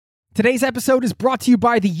Today's episode is brought to you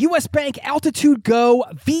by the U.S. Bank Altitude Go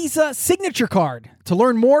Visa Signature Card. To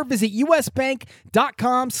learn more, visit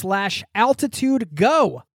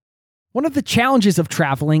usbank.com/altitudego. One of the challenges of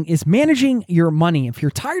traveling is managing your money. If you're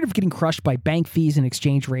tired of getting crushed by bank fees and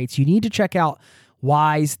exchange rates, you need to check out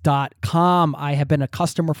Wise.com. I have been a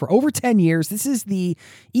customer for over 10 years. This is the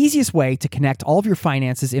easiest way to connect all of your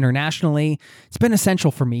finances internationally. It's been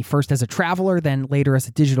essential for me, first as a traveler, then later as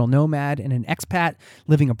a digital nomad and an expat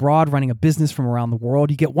living abroad, running a business from around the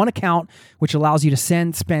world. You get one account, which allows you to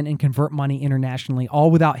send, spend, and convert money internationally,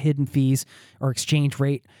 all without hidden fees or exchange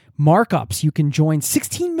rate markups. You can join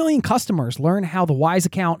 16 million customers. Learn how the Wise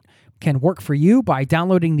account can work for you by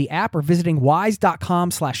downloading the app or visiting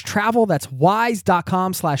wise.com/travel. That's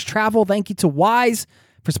wise.com/travel. Thank you to Wise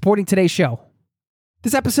for supporting today's show.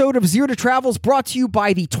 This episode of Zero to Travel is brought to you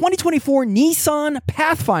by the 2024 Nissan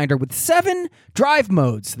Pathfinder with 7 drive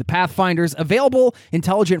modes. The Pathfinder's available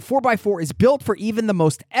intelligent 4x4 is built for even the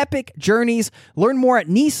most epic journeys. Learn more at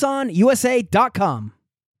nissanusa.com.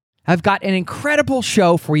 I've got an incredible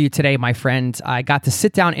show for you today, my friend. I got to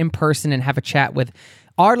sit down in person and have a chat with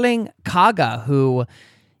Erling Kagge, who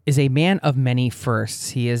is a man of many firsts.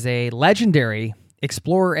 He is a legendary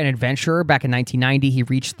explorer and adventurer. Back in 1990, he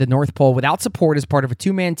reached the North Pole without support as part of a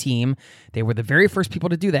 2-man team. They were the very first people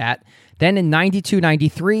to do that. Then in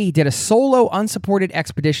 92-93, he did a solo unsupported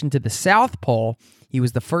expedition to the South Pole. He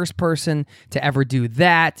was the first person to ever do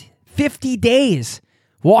that. 50 days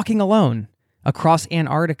walking alone across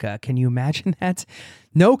Antarctica. Can you imagine that?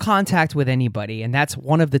 No contact with anybody. And that's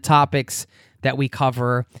one of the topics that we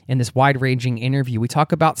cover in this wide-ranging interview. We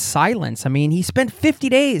talk about silence. I mean, he spent 50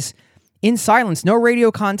 days in silence, no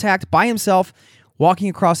radio contact, by himself, walking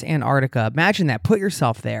across Antarctica. Imagine that. Put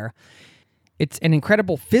yourself there. It's an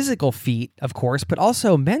incredible physical feat, of course, but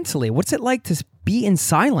also mentally. What's it like to be in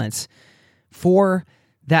silence for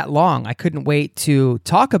that long? I couldn't wait to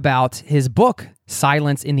talk about his book,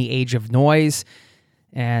 Silence in the Age of Noise,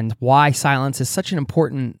 and why silence is such an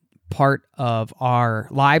important part of our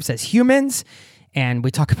lives as humans. And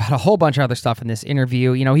we talk about a whole bunch of other stuff in this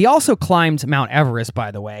interview. You know, he also climbed Mount Everest, by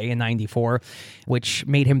the way, in 94, which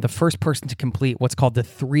made him the first person to complete what's called the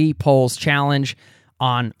 3 Poles Challenge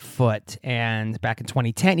on foot. And back in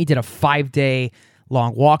 2010, he did a 5-day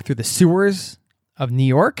long walk through the sewers of New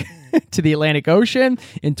York to the Atlantic Ocean.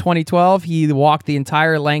 In 2012, he walked the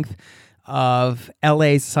entire length of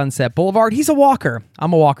LA's Sunset Boulevard. He's a walker.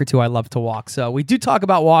 I'm a walker too. I love to walk. So we do talk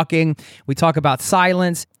about walking. We talk about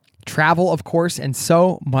silence, travel, of course, and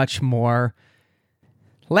so much more.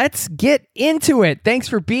 Let's get into it. Thanks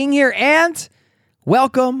for being here and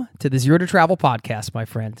welcome to the Zero to Travel podcast, my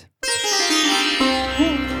friend.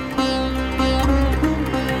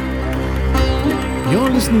 You're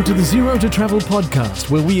listening to the Zero to Travel podcast,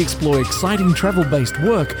 where we explore exciting travel-based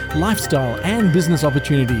work, lifestyle, and business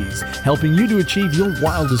opportunities, helping you to achieve your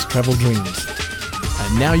wildest travel dreams.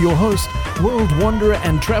 And now your host, world wanderer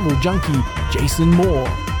and travel junkie, Jason Moore.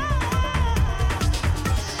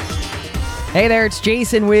 Hey there, it's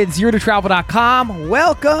Jason with ZeroToTravel.com.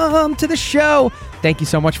 Welcome to the show. Thank you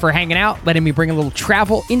so much for hanging out, letting me bring a little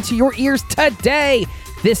travel into your ears today.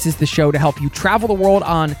 This is the show to help you travel the world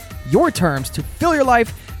on your terms, to fill your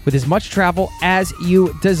life with as much travel as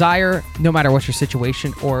you desire, no matter what your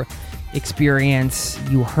situation or experience.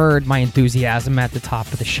 You heard my enthusiasm at the top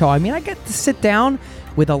of the show. I mean, I get to sit down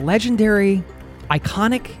with a legendary,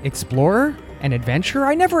 iconic explorer and adventurer.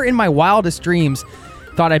 I never in my wildest dreams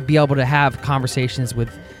thought I'd be able to have conversations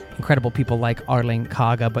with incredible people like Erling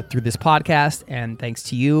Kagge, but through this podcast, and thanks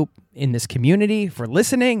to you in this community for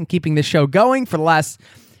listening, keeping this show going for the last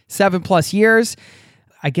 7+ years,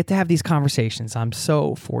 I get to have these conversations. I'm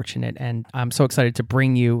so fortunate, and I'm so excited to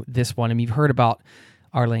bring you this one. I mean, you've heard about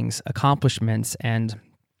Erling's accomplishments, and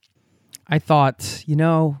I thought, you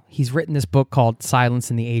know, he's written this book called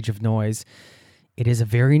Silence in the Age of Noise. It is a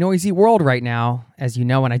very noisy world right now, as you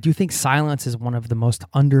know, and I do think silence is one of the most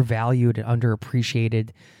undervalued and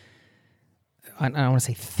underappreciated, I don't want to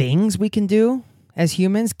say things we can do as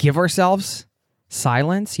humans. Give ourselves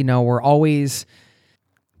silence. You know, we're always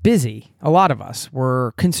busy, a lot of us.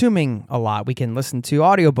 We're consuming a lot. We can listen to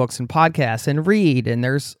audiobooks and podcasts and read, and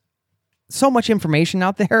there's so much information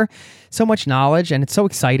out there, so much knowledge, and it's so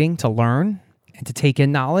exciting to learn and to take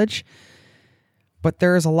in knowledge. But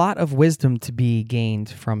there's a lot of wisdom to be gained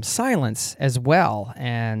from silence as well.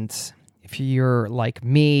 And if you're like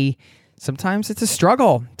me, sometimes it's a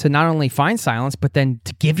struggle to not only find silence, but then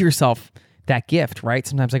to give yourself that gift, right?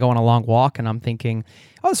 Sometimes I go on a long walk and I'm thinking,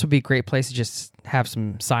 oh, this would be a great place to just have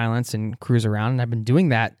some silence and cruise around. And I've been doing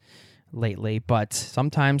that lately, but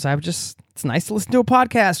sometimes it's nice to listen to a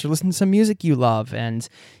podcast or listen to some music you love, and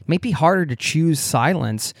it may be harder to choose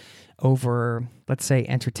silence over, let's say,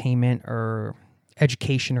 entertainment or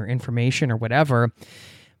education or information or whatever.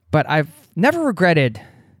 But I've never regretted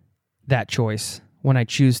that choice when I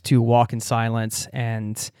choose to walk in silence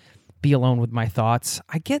and be alone with my thoughts.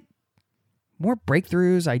 I get more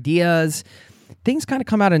breakthroughs, ideas, things kind of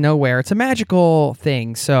come out of nowhere. It's a magical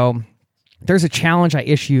thing. So there's a challenge I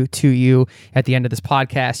issue to you at the end of this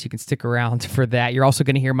podcast. You can stick around for that. You're also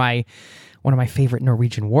going to hear one of my favorite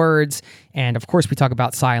Norwegian words. And of course, we talk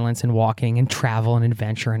about silence and walking and travel and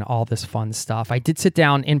adventure and all this fun stuff. I did sit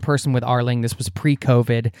down in person with Erling. This was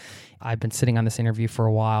pre-COVID. I've been sitting on this interview for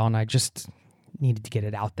a while, and I just needed to get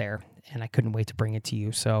it out there, and I couldn't wait to bring it to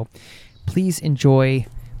you. So please enjoy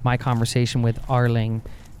my conversation with Erling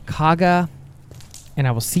Kagge, and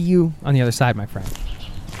I will see you on the other side, my friend.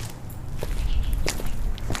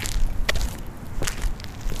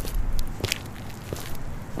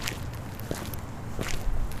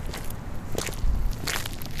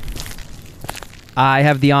 I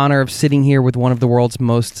have the honor of sitting here with one of the world's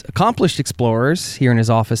most accomplished explorers here in his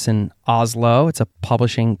office in Oslo. It's a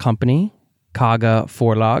publishing company, Kagge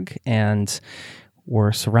Forlag, and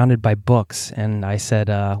we're surrounded by books. And I said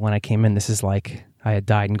when I came in, this is like I had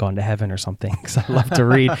died and gone to heaven or something, because I love to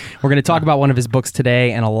read. We're going to talk about one of his books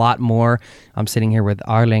today and a lot more. I'm sitting here with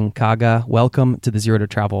Erling Kagge. Welcome to the Zero to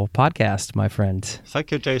Travel podcast, my friend.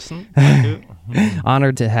 Thank you, Jason. Thank you.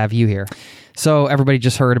 Honored to have you here. So everybody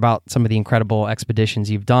just heard about some of the incredible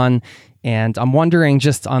expeditions you've done, and I'm wondering,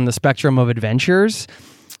 just on the spectrum of adventures,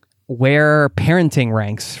 where parenting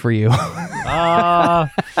ranks for you. I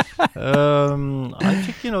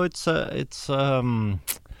think it's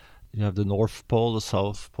you have the North Pole, the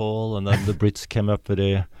South Pole, and then the Brits came up with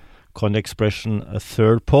a kind of expression, a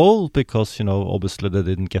third pole, because obviously they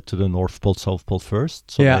didn't get to the North Pole, South Pole first,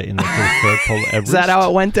 so they invented the third pole, Everest. Is that how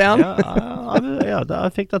it went down? Yeah, I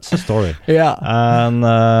think that's the story. Yeah. And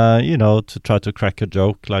to try to crack a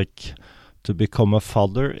joke, like to become a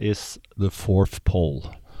father is the fourth pole.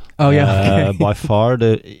 Oh yeah. Okay. By far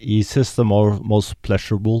the easiest, the most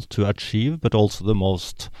pleasurable to achieve, but also the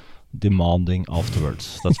most demanding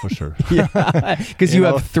afterwards. That's for sure. Yeah, because you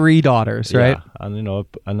have 3 daughters, right? Yeah, and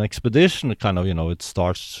an expedition kind of it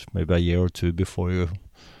starts maybe a year or two before you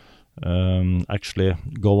actually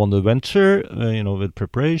go on the venture. With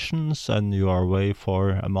preparations, and you are away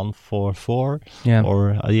for a month or 4,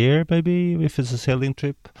 or a year maybe if it's a sailing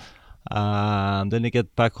trip, and then you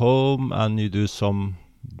get back home and you do some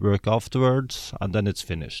work afterwards, and then it's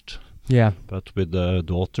finished. Yeah. But with the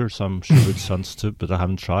daughters, I'm sure with sons too, but I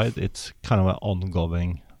haven't tried. It's kind of an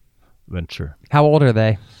ongoing venture. How old are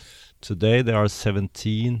they? Today they are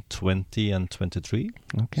 17, 20, and 23.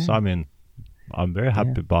 Okay. So, I'm very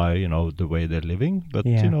happy by, the way they're living. But,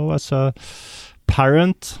 as a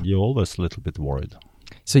parent, you're always a little bit worried.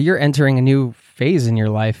 So you're entering a new phase in your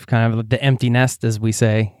life, kind of the empty nest, as we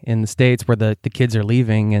say in the States, where the kids are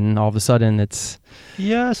leaving, and all of a sudden it's...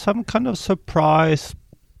 Yes, I'm kind of surprised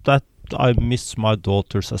that I miss my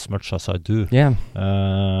daughters as much as I do. Yeah.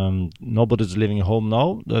 Nobody's living home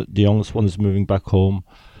now. The youngest one is moving back home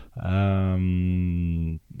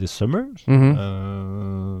this summer.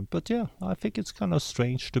 Mm-hmm. But yeah, I think it's kind of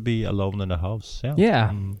strange to be alone in the house.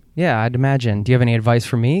 Yeah. Yeah, I'd imagine. Do you have any advice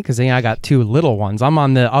for me? Because I got 2 little ones. I'm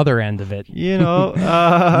on the other end of it.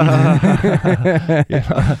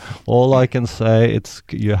 All I can say,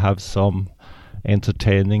 you have some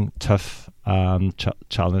entertaining, tough,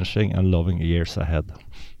 challenging and loving years ahead.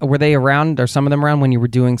 Were they around, or some of them around, when you were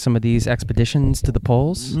doing some of these expeditions to the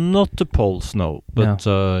poles? Not the poles, no. But,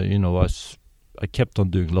 I kept on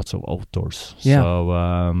doing lots of outdoors. Yeah. So,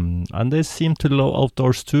 and they seem to love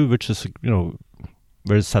outdoors too, which is,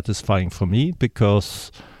 very satisfying for me,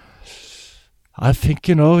 because I think,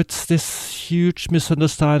 it's this huge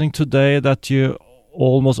misunderstanding today that you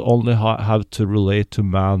almost only have to relate to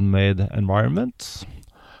man-made environments.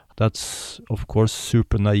 That's, of course,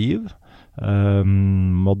 super naive.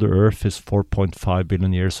 Mother Earth is 4.5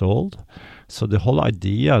 billion years old. So the whole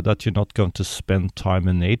idea that you're not going to spend time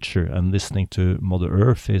in nature and listening to Mother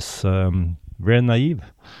Earth is very naive.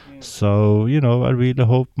 So, I really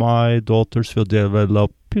hope my daughters will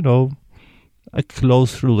develop, a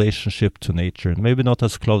close relationship to nature. Maybe not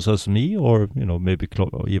as close as me, or, maybe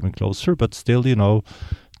even closer, but still,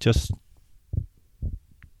 just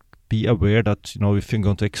be aware that, if you're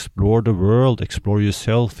going to explore the world, explore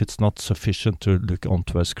yourself, it's not sufficient to look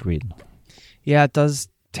onto a screen. Yeah, it does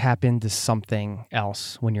tap into something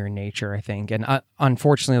else when you're in nature, I think. And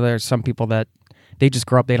unfortunately, there's some people that they just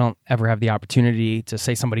grow up, they don't ever have the opportunity to,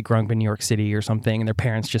 say, somebody growing up in New York City or something, and their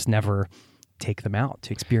parents just never take them out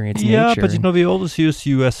to experience nature. Yeah, but we always use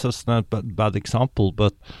US as a bad example,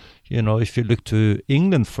 but if you look to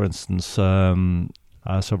England, for instance,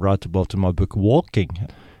 as I write about in my book Walking,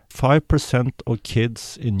 5% of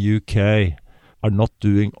kids in UK are not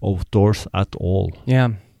doing outdoors at all. Yeah.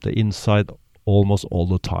 They're inside almost all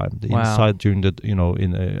the time. They're Wow. inside during the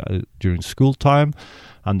during school time,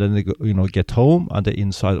 and then they go, get home, and they're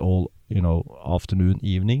inside all afternoon,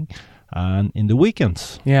 evening, and in the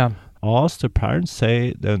weekends. Yeah. Ask the parents,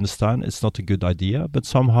 say they understand it's not a good idea, but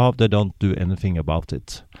somehow they don't do anything about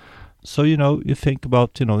it. So you think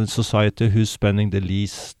about in society who's spending the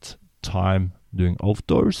least time doing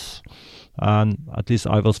outdoors, and at least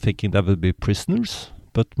I was thinking that would be prisoners,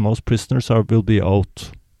 but most prisoners will be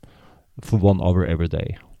out for 1 hour every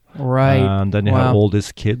day. Right. And then you Wow. have all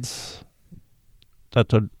these kids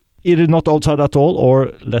that are either not outside at all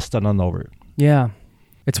or less than an hour. Yeah.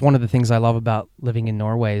 It's one of the things I love about living in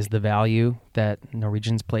Norway is the value that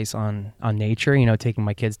Norwegians place on nature, taking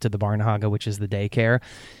my kids to the Barnehage, which is the daycare.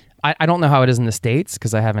 I don't know how it is in the States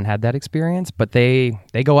because I haven't had that experience, but they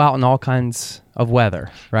go out in all kinds of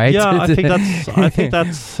weather, right? Yeah, I think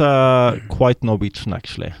that's quite Norwegian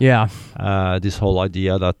actually. Yeah. This whole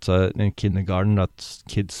idea that in kindergarten that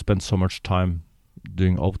kids spend so much time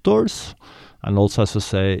doing outdoors, and also, as I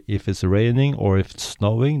say, if it's raining or if it's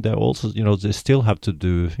snowing, they also they still have to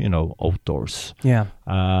do outdoors. Yeah.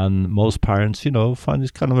 And most parents find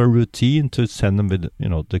it kind of a routine to send them with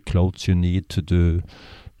the clothes you need to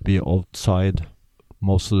be outside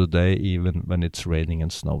most of the day, even when it's raining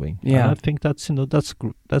and snowing. Yeah. And I think that's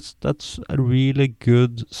that's a really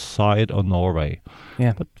good side of Norway.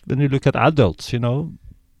 Yeah. But when you look at adults, in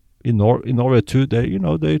Norway too, they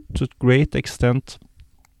to a great extent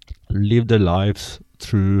live their lives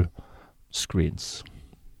through screens.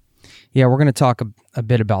 Yeah, we're going to talk a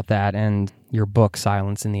bit about that and your book,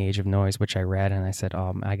 Silence in the Age of Noise, which I read, and I said,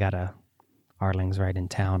 Erling's right in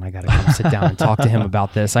town. I got to come sit down and talk to him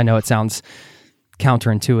about this. I know it sounds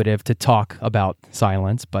counterintuitive to talk about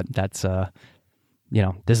silence, but that's,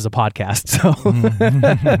 this is a podcast. So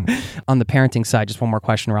on the parenting side, just one more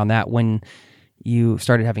question around that. When you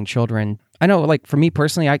started having children, I know, like for me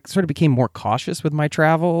personally, I sort of became more cautious with my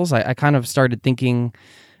travels. I kind of started thinking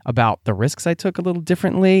about the risks I took a little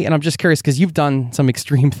differently. And I'm just curious because you've done some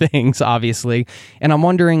extreme things, obviously. And I'm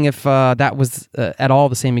wondering if that was at all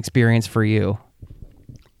the same experience for you.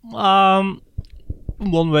 One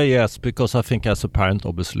way, yes, because I think as a parent,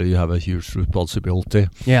 obviously, you have a huge responsibility.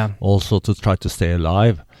 Yeah. Also to try to stay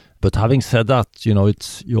alive. But having said that, you're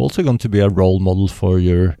also going to be a role model for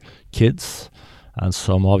your kids. And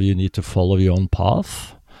somehow you need to follow your own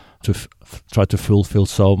path to try to fulfill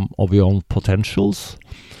some of your own potentials.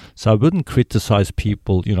 So I wouldn't criticize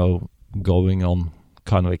people, going on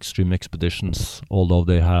kind of extreme expeditions, although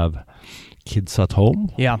they have kids at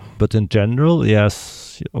home. Yeah. But in general,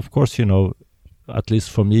 yes, of course, at least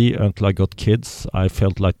for me, until I got kids, I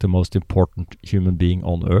felt like the most important human being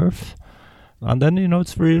on earth. And then,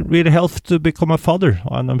 it's really, really healthy to become a father.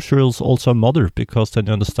 And I'm sure it's also a mother, because then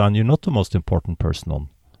you understand you're not the most important person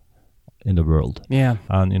in the world. Yeah.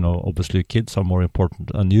 And, obviously kids are more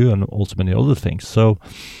important than you, and also many other things. So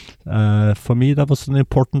for me, that was an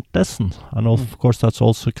important lesson. And of course, that's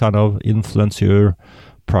also kind of influence your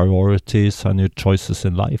priorities and your choices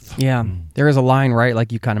in life. Yeah. There is a line, right?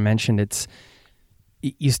 Like you kind of mentioned, it's,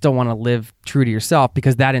 you still want to live true to yourself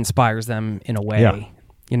because that inspires them in a way. Yeah.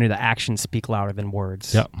 The actions speak louder than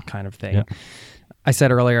words, kind of thing. Yeah. I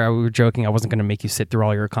said earlier, we were joking, I wasn't going to make you sit through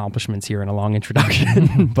all your accomplishments here in a long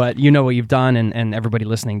introduction, but you know what you've done, and everybody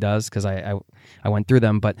listening does, because I went through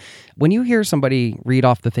them. But when you hear somebody read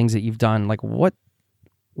off the things that you've done, like what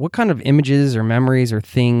kind of images or memories or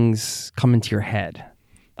things come into your head?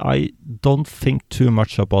 I don't think too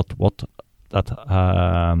much about what that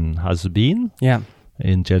has been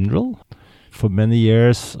in general. For many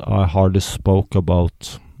years, I hardly spoke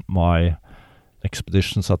about my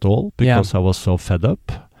expeditions at all because I was so fed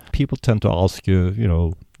up. People tend to ask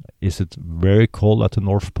you, is it very cold at the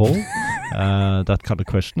North Pole? That kind of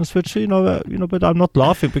questions, which, but I'm not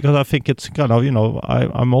laughing because I think it's kind of,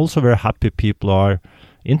 I'm also very happy people are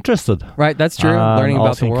interested. Right, that's true. Learning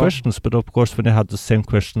about the world. Questions, but of course, when you had the same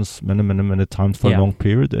questions many, many, many times for a long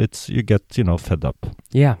period, you get, fed up.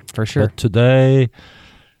 Yeah, for sure. But today,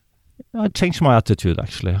 I changed my attitude,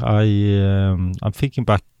 actually. I'm thinking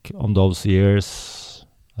back on those years,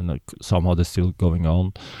 and somehow they're still going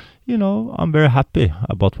on. I'm very happy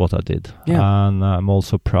about what I did. Yeah. And I'm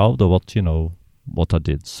also proud of what I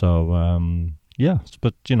did. So,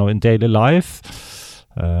 but, in daily life,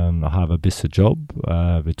 I have a busy job.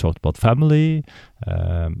 We talked about family.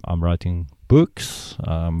 I'm writing books.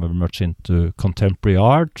 I'm very much into contemporary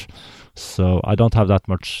art. So I don't have that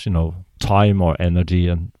much, time or energy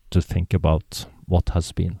and to think about what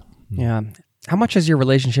has been. Yeah. How much has your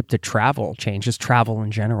relationship to travel changed, just travel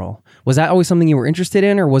in general? Was that always something you were interested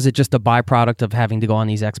in, or was it just a byproduct of having to go on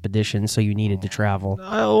these expeditions, so you needed to travel?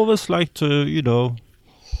 I always like to,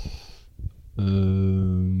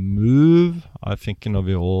 move. I think,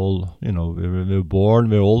 we're all, we're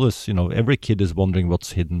born, we're always, every kid is wondering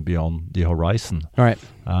what's hidden beyond the horizon. All right.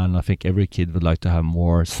 And I think every kid would like to have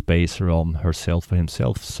more space around herself or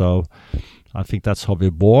himself. So I think that's how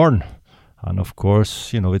we're born. And of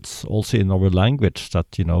course, it's also in our language that,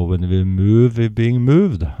 when we move, we're being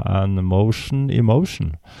moved, and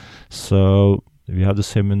emotion. So we have the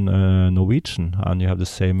same in Norwegian, and you have the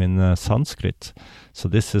same in Sanskrit. So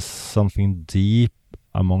this is something deep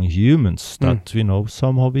among humans that,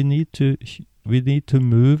 somehow we need to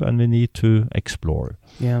move and we need to explore.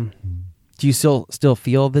 Yeah. Do you still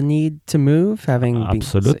feel the need to move?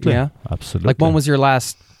 Absolutely. Absolutely. Like, when was your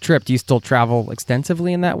last trip? Do you still travel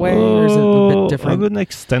extensively in that way, or is it a bit different? I wouldn't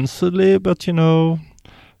extensively, but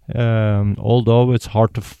although it's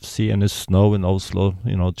hard to see any snow in Oslo,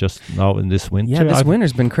 just now in this winter. Yeah, this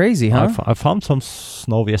winter's been crazy, huh? I found some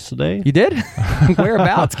snow yesterday. You did?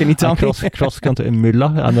 Whereabouts? Can you tell me? Cross country in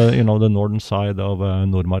Mylla, and the northern side of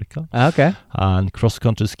Nordmarka. Okay. And cross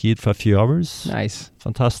country skied for a few hours. Nice.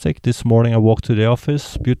 Fantastic. This morning I walked to the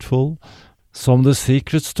office. Beautiful. Some of the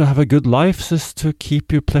secrets to have a good life is to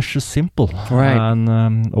keep your pleasures simple. Right.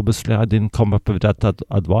 And obviously I didn't come up with that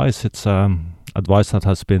advice. It's advice that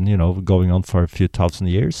has been, going on for a few thousand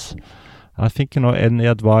years. I think, any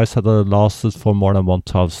advice that lasted for more than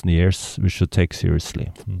 1,000 years, we should take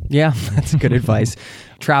seriously. Yeah, that's good advice.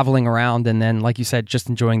 Traveling around and then, like you said, just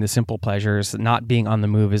enjoying the simple pleasures, not being on the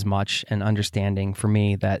move as much, and understanding for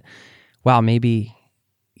me that, wow, maybe,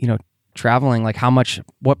 traveling, like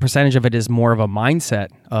what percentage of it is more of a mindset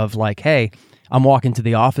of like, hey, I'm walking to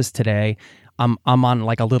the office today. I'm on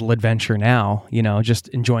like a little adventure now, just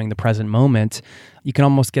enjoying the present moment. You can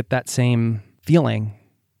almost get that same feeling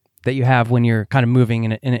that you have when you're kind of moving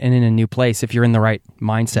in a new place, if you're in the right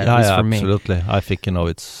mindset, at least for me. Absolutely. I think,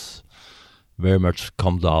 it's very much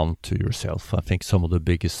come down to yourself. I think some of the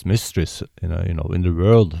biggest mysteries, in the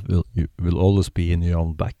world will always be in your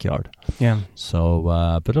own backyard. Yeah.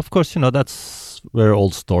 So, but of course, that's a very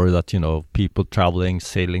old story that, people traveling,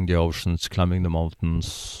 sailing the oceans, climbing the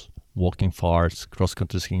mountains, walking far,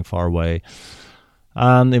 cross-country skiing far away.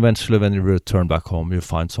 And eventually, when you return back home, you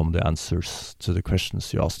find some of the answers to the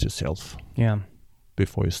questions you asked yourself. Yeah.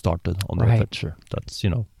 Before you started on the adventure. That's,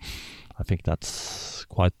 I think that's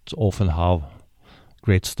quite often how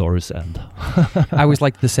great stories end. I always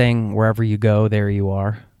like the saying, wherever you go, there you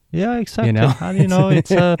are. Yeah, exactly. And,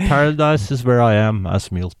 it's paradise is where I am, as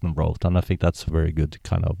Milton wrote. And I think that's a very good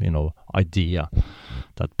kind of, idea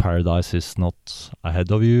that paradise is not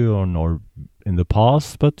ahead of you or nor in the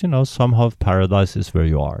past, but, somehow paradise is where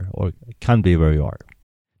you are, or it can be where you are.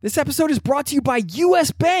 This episode is brought to you by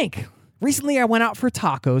US Bank. Recently, I went out for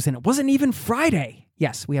tacos, and it wasn't even Friday.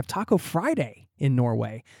 Yes, we have Taco Friday in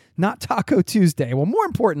Norway, not Taco Tuesday. Well, more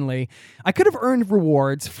importantly, I could have earned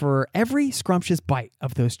rewards for every scrumptious bite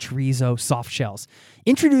of those chorizo soft shells.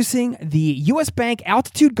 Introducing the US Bank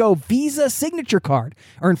Altitude Go Visa Signature Card.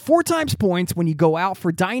 Earn 4 times points when you go out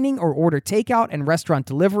for dining or order takeout and restaurant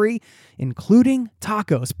delivery, including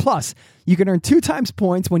tacos. Plus, you can earn 2 times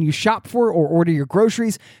points when you shop for or order your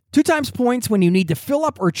groceries, 2 times points when you need to fill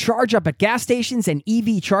up or charge up at gas stations and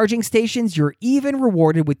EV charging stations. You're even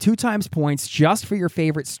rewarded with 2 times points just for your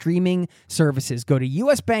favorite streaming services. Go to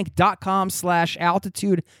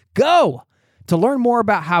usbank.com/altitude-go to learn more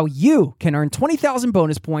about how you can earn 20,000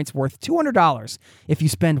 bonus points worth $200 if you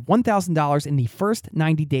spend $1,000 in the first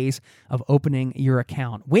 90 days of opening your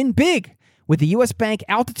account. Win big with the US Bank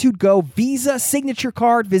Altitude Go Visa Signature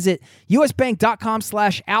Card. Visit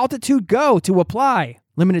usbank.com/altitude-go to apply.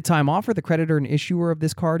 Limited time offer. The creditor and issuer of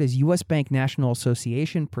this card is US Bank National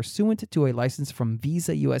Association, pursuant to a license from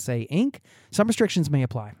Visa USA Inc. Some restrictions may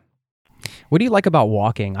apply. What do you like about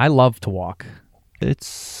walking? I love to walk.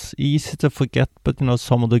 It's easy to forget, but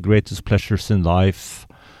some of the greatest pleasures in life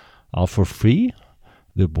are for free.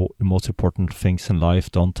 The most important things in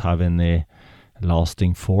life don't have any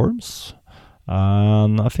lasting forms.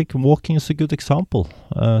 And I think walking is a good example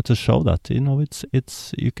to show that.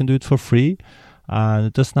 It's you can do it for free, and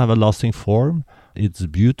it doesn't have a lasting form. It's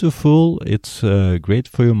beautiful. It's great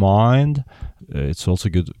for your mind. It's also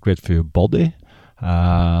great for your body,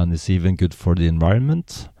 and it's even good for the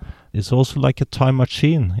environment. it's also like a time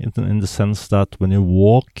machine in the sense that when you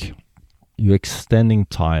walk, you're extending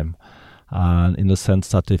time. And in the sense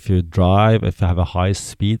that if you drive, if you have a high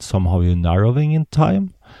speed, somehow you're narrowing in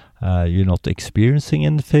time. You're not experiencing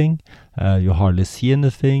anything. You hardly see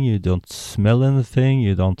anything. You don't smell anything.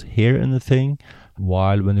 You don't hear anything.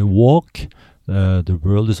 While when you walk, the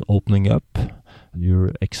world is opening up.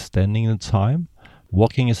 You're extending the time.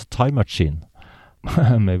 Walking is a time machine.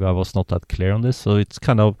 Maybe I was not that clear on this. So it's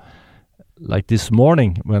kind of like this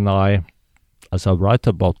morning when as I write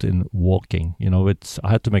about in walking, I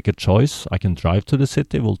had to make a choice. I can drive to the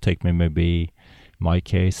city. It will take me maybe, in my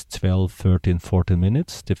case, 12, 13, 14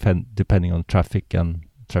 minutes, depending on traffic and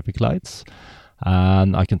traffic lights.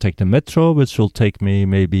 And I can take the metro, which will take me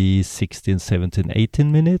maybe 16, 17,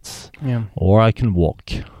 18 minutes. Yeah. Or I can walk,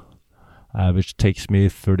 which takes me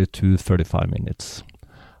 32, 35 minutes.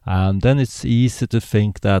 And then it's easy to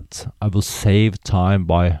think that I will save time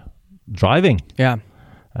by driving. Yeah.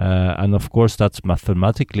 And of course, that's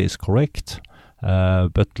mathematically is correct.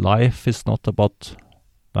 But life is not about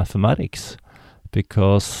mathematics.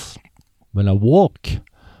 Because when I walk,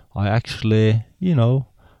 I actually,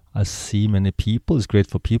 I see many people. It's great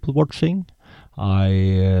for people watching.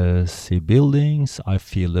 I see buildings. I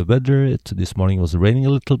feel the weather. This morning it was raining a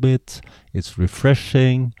little bit. It's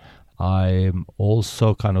refreshing. I'm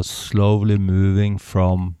also kind of slowly moving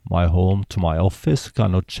from my home to my office,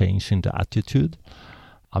 kind of changing the attitude.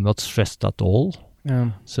 I'm not stressed at all.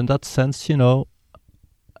 Yeah. So in that sense,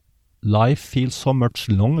 life feels so much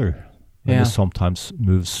longer when you sometimes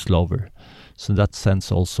move slower. So in that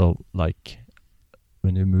sense also, like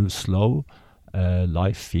when you move slow,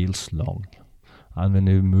 life feels long. And when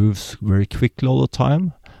you move very quickly all the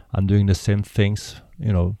time and doing the same things,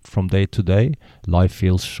 from day to day, life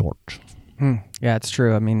feels short. Yeah, it's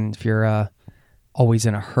true. I mean, if you're always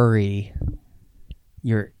in a hurry,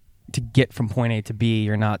 to get from point A to B,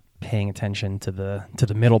 you're not paying attention to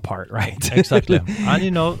the middle part, right? Exactly.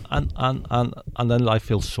 And then life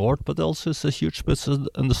feels short, but also it's a huge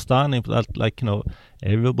misunderstanding that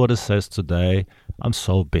everybody says today, I'm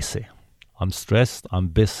so busy. I'm stressed, I'm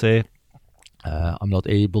busy, I'm not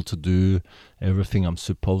able to do everything I'm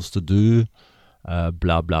supposed to do,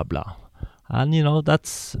 blah, blah, blah. And,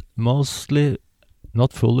 that's mostly,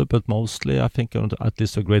 not fully, but mostly, I think, at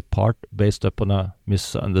least a great part based upon a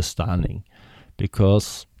misunderstanding.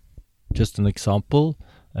 Because, just an example,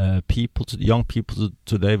 young people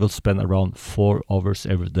today will spend around 4 hours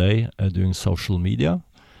every day doing social media.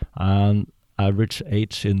 And average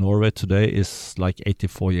age in Norway today is like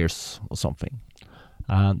 84 years or something.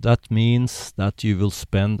 And that means that you will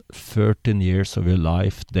spend 13 years of your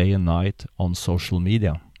life, day and night, on social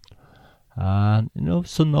media. And,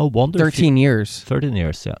 so no wonder... 13 years. 13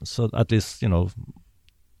 years, yeah. So at least,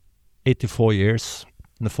 84 years,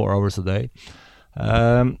 4 hours a day.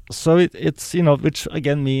 So it's, which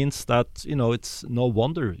again means that, it's no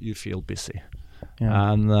wonder you feel busy.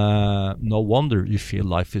 Yeah. And no wonder you feel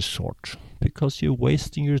life is short, because you're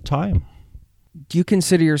wasting your time. Do you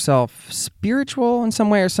consider yourself spiritual in some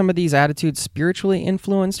way? Are some of these attitudes spiritually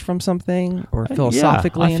influenced from something, or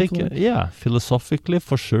philosophically influenced? Philosophically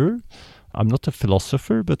for sure. I'm not a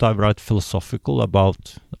philosopher, but I write philosophical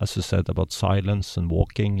about, as you said, about silence and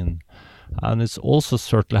walking, and it also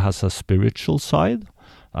certainly has a spiritual side.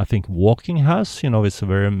 I think walking has, it's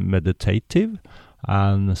very meditative,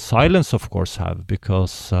 and silence, of course, have,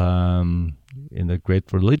 because in the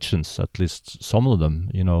great religions, at least some of them,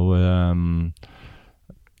 you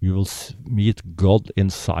will meet God in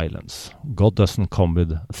silence. God doesn't come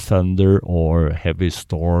with thunder or heavy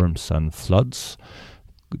storms and floods.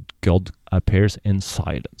 God appears in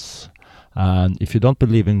silence. And if you don't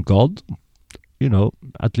believe in God,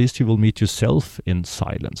 at least you will meet yourself in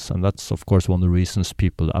silence. And that's, of course, one of the reasons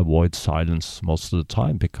people avoid silence most of the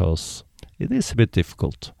time, because it is a bit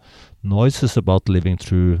difficult. Noise is about living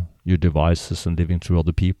through your devices and living through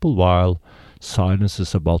other people, while silence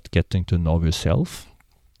is about getting to know yourself.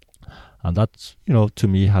 And that, to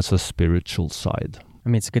me, has a spiritual side. I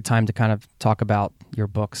mean, it's a good time to kind of talk about your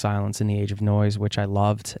book, Silence in the Age of Noise, which I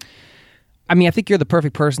loved. I mean, I think you're the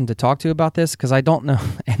perfect person to talk to about this, because I don't know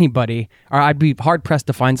anybody, or I'd be hard-pressed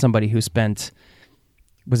to find somebody who spent,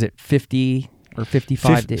 was it 50 or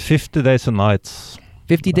 55 days? 50 days and nights.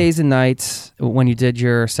 50 days and nights when you did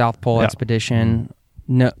your South Pole expedition.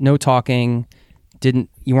 No talking.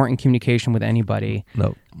 You weren't in communication with anybody.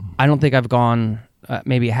 No. I don't think I've gone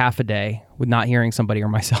maybe half a day with not hearing somebody or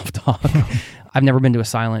myself talk. I've never been to a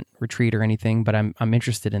silent retreat or anything, but I'm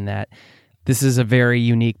interested in that. This is a very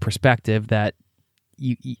unique perspective that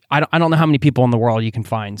I don't know how many people in the world you can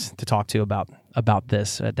find to talk to about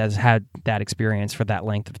this that has had that experience for that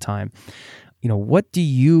length of time. What do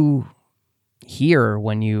you hear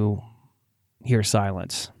when you hear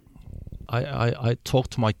silence? I talk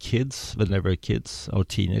to my kids when they were kids or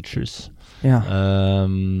teenagers. Yeah.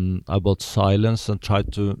 About silence and try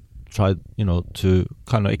to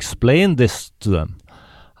kind of explain this to them.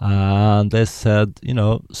 And they said,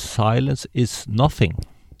 silence is nothing.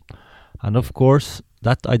 And of course,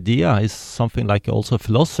 that idea is something like also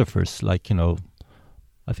philosophers, I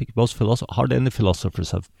think most hardly any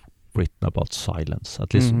philosophers have written about silence.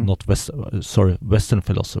 At least not Western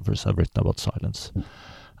philosophers have written about silence.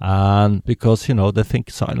 And because, they think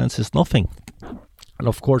silence is nothing. And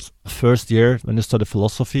of course, first year when you study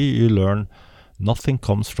philosophy, you learn nothing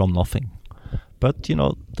comes from nothing. But,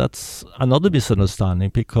 that's another misunderstanding,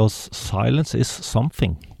 because silence is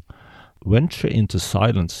something. Venture into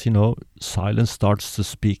silence, silence starts to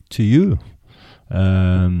speak to you.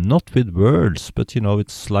 Not with words, but,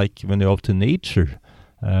 it's like when you're out in nature,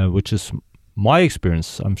 which is my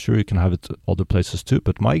experience. I'm sure you can have it other places too,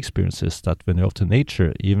 but my experience is that when you're out in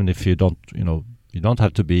nature, even if you don't, you don't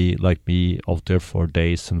have to be like me out there for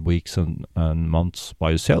days and weeks and months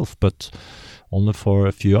by yourself, but only for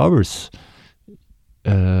a few hours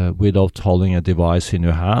without holding a device in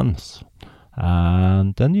your hands.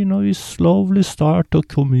 And then, you slowly start to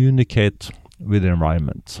communicate with the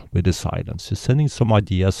environment, with the silence. You're sending some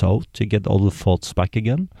ideas out, you get all the thoughts back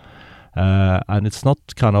again. And it's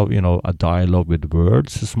not kind of, a dialogue with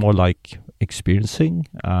words. It's more like experiencing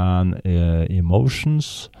and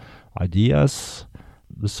emotions, ideas.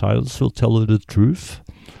 The silence will tell you the truth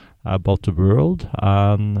about the world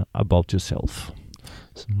and about yourself.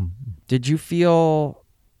 Did you feel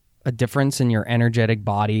a difference in your energetic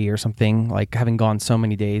body or something, like having gone so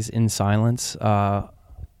many days in silence, or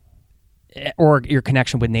your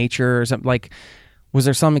connection with nature or something? Like, was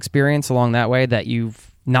there some experience along that way that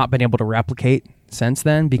you've not been able to replicate since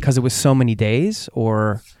then because it was so many days?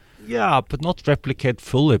 Or yeah, but not replicate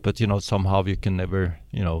fully, but somehow you can never,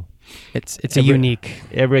 it's a unique,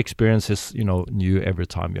 every experience is new every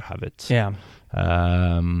time you have it. Yeah.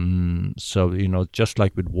 So just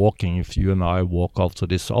like with walking, if you and I walk out to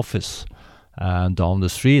this office and down the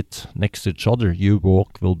street next to each other, your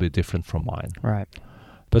walk will be different from mine. Right.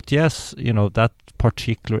 But yes, that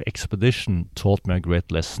particular expedition taught me a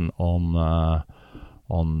great lesson on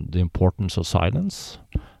the importance of silence,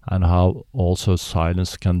 and how also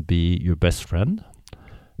silence can be your best friend.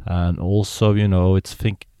 And also, it's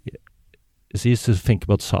easy to think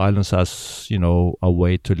about silence as, a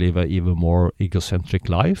way to live an even more egocentric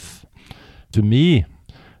life. To me,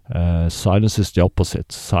 silence is the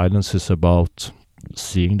opposite. Silence is about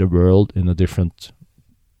seeing the world in a different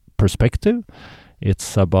perspective.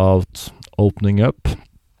 It's about opening up.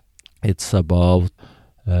 It's about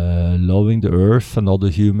loving the earth and other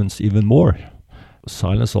humans even more.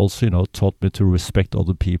 Silence also, taught me to respect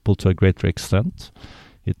other people to a greater extent.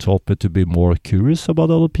 It taught me to be more curious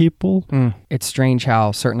about other people. It's strange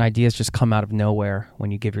how certain ideas just come out of nowhere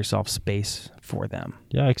when you give yourself space for them.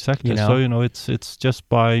 Yeah, exactly. So, it's just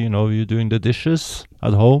by, you doing the dishes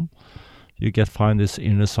at home, you find this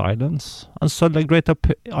inner silence, and suddenly a great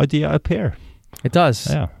idea appear. It does.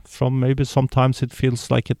 Yeah. From maybe sometimes it feels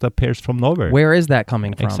like it appears from nowhere. Where is that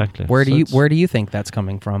coming from? Exactly. Where do you think that's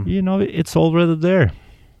coming from? It's already there.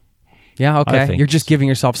 Yeah, okay. You're just giving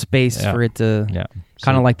yourself space for it to,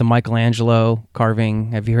 kind of like the Michelangelo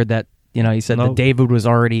carving. Have you heard that? He said that David was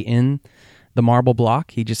already in the marble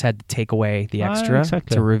block. He just had to take away the extra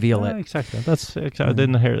to reveal it. Exactly. I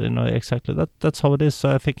didn't hear, exactly. That's how it is.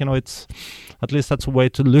 So I think, it's, at least that's a way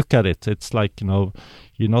to look at it. It's like,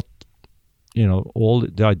 you're not, all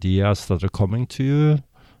the ideas that are coming to you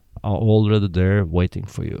are already there waiting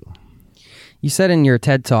for you. You said in your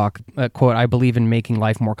TED Talk, quote, "I believe in making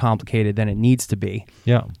life more complicated than it needs to be."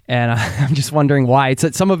 Yeah. And I'm just wondering why.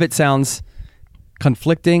 Some of it sounds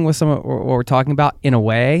conflicting with some of what we're talking about in a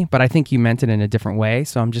way, but I think you meant it in a different way.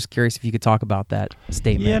 So I'm just curious if you could talk about that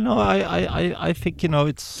statement. Yeah, no, I think,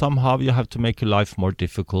 it's somehow you have to make your life more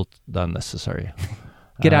difficult than necessary.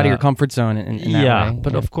 Get out of your comfort zone in that way.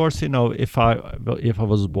 But of course, if I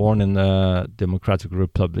was born in the Democratic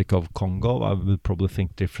Republic of Congo, I would probably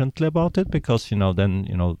think differently about it, because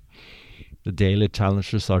then the daily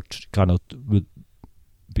challenges are would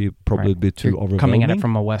be too overwhelming. Coming at it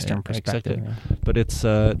from a Western perspective. Exactly. Yeah. But it's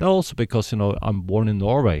also because I'm born in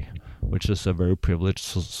Norway, which is a very privileged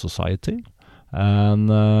society,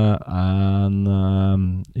 and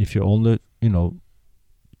if you only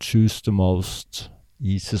choose the most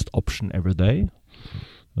easiest option every day,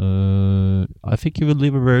 I think you will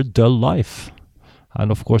live a very dull life.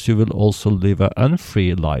 And of course, you will also live an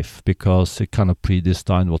unfree life because it kind of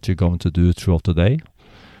predestined what you're going to do throughout the day.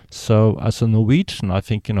 So as a Norwegian, I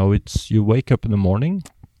think, it's you wake up in the morning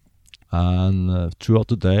and throughout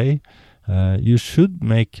the day, you should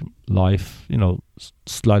make life,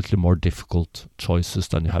 slightly more difficult choices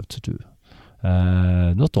than you have to do.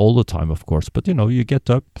 Not all the time, of course, but, you get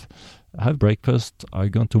up, have breakfast. Are you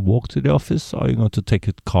going to walk to the office? Or are you going to take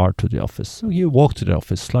a car to the office? So you walk to the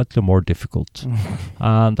office, slightly more difficult.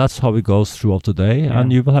 And that's how it goes throughout the day,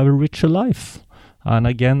 and you will have a richer life. And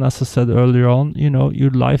again, as I said earlier on,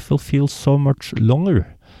 your life will feel so much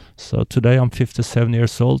longer. So today I'm 57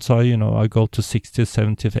 years old, so, I go to 60th,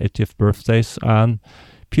 70th, 80th birthdays, and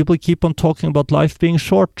people keep on talking about life being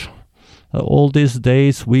short. All these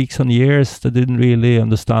days, weeks and years, they didn't really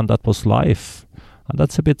understand that was life. And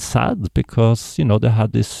that's a bit sad because, they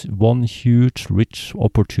had this one huge, rich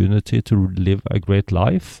opportunity to live a great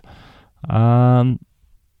life. And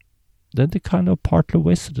then they kind of partly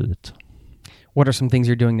wasted it. What are some things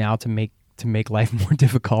you're doing now to make life more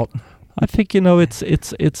difficult? I think,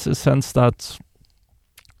 it's a sense that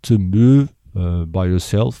to move by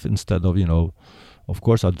yourself instead of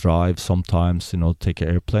course I drive sometimes, take an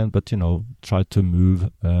airplane, but, try to move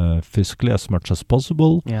physically as much as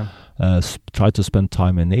possible. Yeah. Try to spend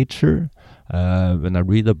time in nature. When I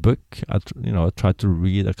read a book, I try to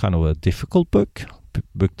read a kind of a difficult book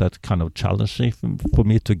that's kind of challenging for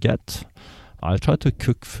me to get. I try to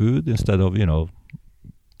cook food instead of,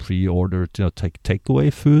 pre-order, take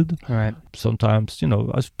takeaway food. All right. Sometimes,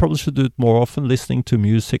 I probably should do it more often. Listening to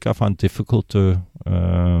music I find difficult to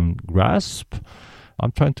grasp.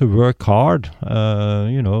 I'm trying to work hard,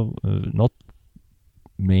 not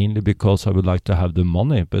mainly because I would like to have the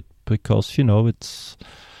money, but because,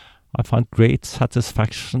 I find great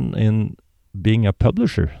satisfaction in being a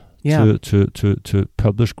publisher. Yeah. To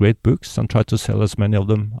publish great books and try to sell as many of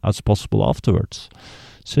them as possible afterwards.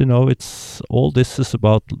 So, it's all this is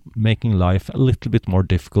about making life a little bit more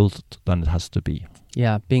difficult than it has to be.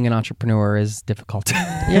 Yeah, being an entrepreneur is difficult.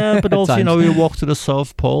 Yeah, but also, you walk to the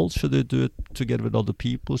South Pole. Should you do it together with other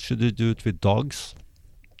people? Should you do it with dogs?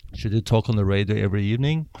 Should you talk on the radio every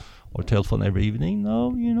evening or telephone every evening?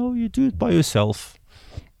 No, you do it by yourself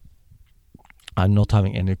and not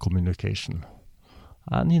having any communication.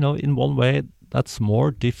 And, in one way, that's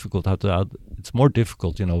more difficult. I have to add, it's more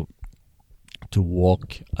difficult, to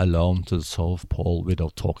walk alone to the South Pole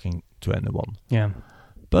without talking to anyone. Yeah.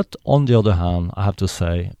 But on the other hand, I have to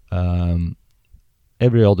say,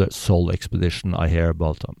 every other solo expedition I hear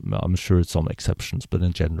about, I'm sure it's some exceptions, but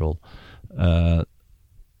in general, the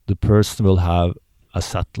person will have a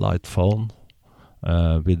satellite phone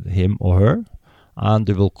with him or her, and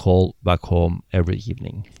they will call back home every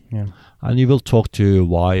evening. Yeah. And you will talk to your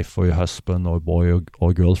wife or your husband or boy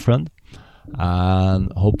or girlfriend,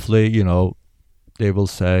 and hopefully, they will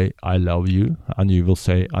say, I love you, and you will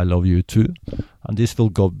say, I love you too. And this will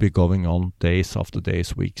be going on days after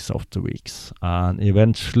days, weeks after weeks. And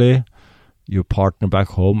eventually, your partner back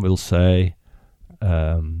home will say,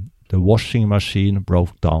 the washing machine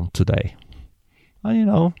broke down today.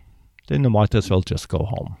 And, then you might as well just go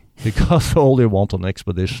home. Because all you want on an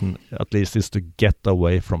expedition, at least, is to get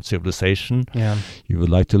away from civilization. Yeah. You would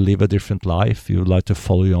like to live a different life. You would like to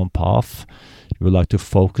follow your own path. You would like to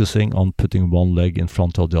focusing on putting one leg in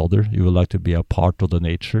front of the other. You would like to be a part of the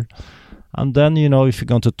nature. And then, if you're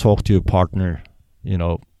going to talk to your partner,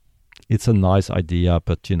 it's a nice idea,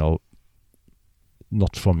 but,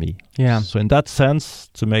 not for me. Yeah. So in that sense,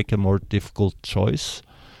 to make a more difficult choice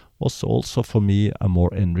was also for me a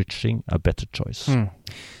more enriching, a better choice.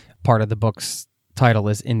 Part of the book's title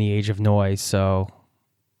is In the Age of Noise, so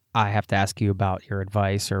I have to ask you about your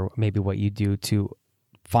advice or maybe what you do to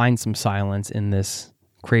find some silence in this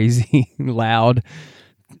crazy, loud,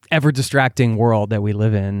 ever-distracting world that we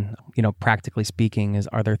live in. Practically speaking,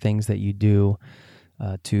 are there things that you do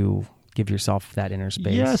to give yourself that inner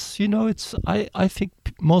space? Yes, I think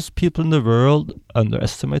most people in the world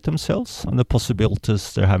underestimate themselves and the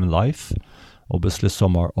possibilities they have in life. Obviously,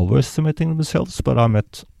 some are overestimating themselves, but I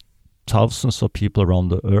met thousands of people around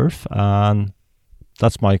the earth, and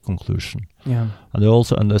that's my conclusion. Yeah. And they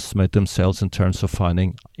also underestimate themselves in terms of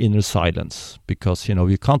finding inner silence, because,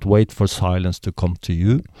 you can't wait for silence to come to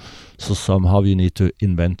you. So somehow you need to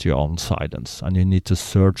invent your own silence, and you need to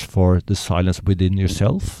search for the silence within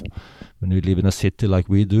yourself. When you live in a city like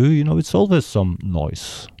we do, it's always some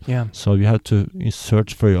noise. Yeah. So you have to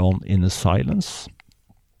search for your own inner silence,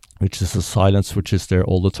 which is a silence which is there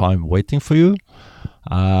all the time waiting for you.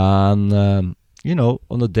 And, on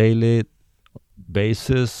a daily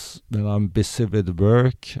basis when I'm busy with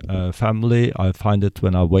work, family. I find it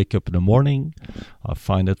when I wake up in the morning. I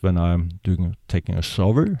find it when I'm taking a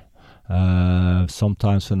shower.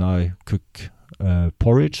 Sometimes when I cook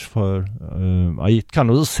porridge I eat kind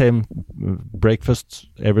of the same breakfast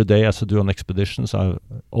every day as I do on expeditions. I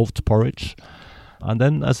oat porridge. And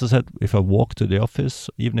then, as I said, if I walk to the office,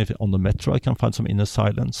 even if on the metro, I can find some inner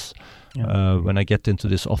silence. Yeah. When I get into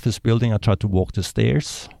this office building, I try to walk the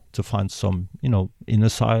stairs to find some, inner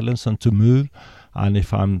silence and to move. And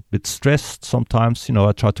if I'm a bit stressed, sometimes,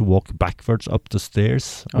 I try to walk backwards up the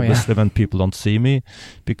stairs, obviously when people don't see me,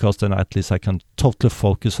 because then at least I can totally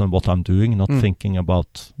focus on what I'm doing, not thinking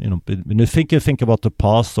about, when you think about the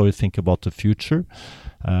past or you think about the future.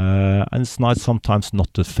 And it's nice sometimes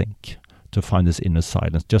not to think, to find this inner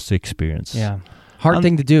silence, just to experience. Yeah. Hard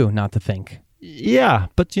thing to do, not to think. Yeah,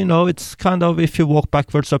 but it's kind of, if you walk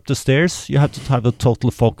backwards up the stairs, you have to have a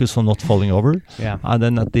total focus on not falling over. Yeah. And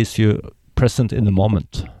then at least you're present in the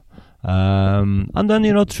moment. And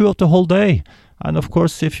then, throughout the whole day. And of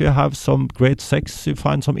course, if you have some great sex, you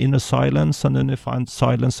find some inner silence, and then you find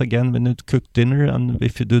silence again when you cook dinner. And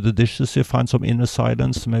if you do the dishes, you find some inner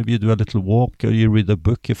silence. Maybe you do a little walk or you read a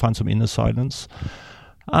book, you find some inner silence.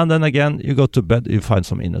 And then again, you go to bed, you find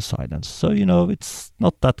some inner silence. So, it's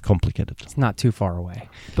not that complicated. It's not too far away.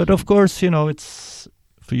 But of course, it's,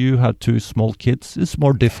 for you have two small kids, it's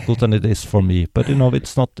more difficult than it is for me. But,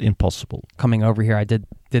 it's not impossible. Coming over here, I did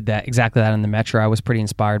that, exactly that in the metro. I was pretty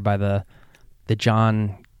inspired by the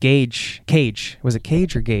John Cage. Was it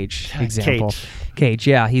Cage or Gage example? Cage,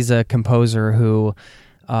 yeah. He's a composer who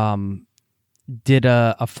did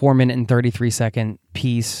a 4-minute and 33-second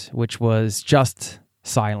piece, which was just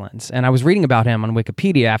silence. And I was reading about him on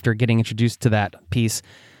Wikipedia after getting introduced to that piece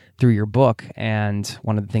through your book. And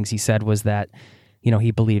one of the things he said was that, he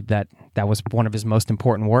believed that was one of his most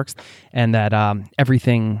important works, and that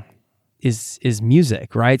everything is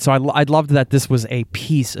music, right? So I loved that this was a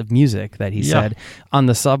piece of music that he said on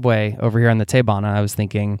the subway over here on the T-Bahn. I was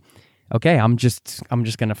thinking, okay, I'm just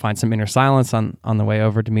going to find some inner silence on the way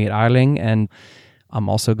over to meet Erling, and I'm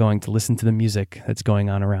also going to listen to the music that's going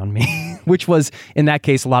on around me, which was, in that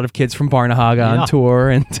case, a lot of kids from Barnehage on tour.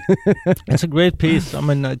 And it's a great piece. I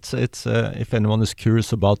mean, it's if anyone is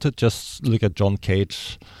curious about it, just look at John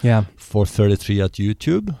Cage 433 at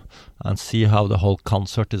YouTube and see how the whole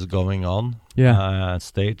concert is going on.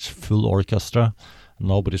 Stage, full orchestra,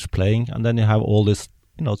 nobody's playing. And then you have all this,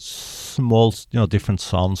 small, different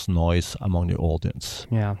sounds, noise among the audience.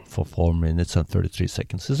 For 4 minutes and 33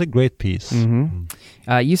 seconds. It's a great piece.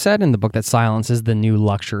 Mm-hmm. You said in the book that silence is the new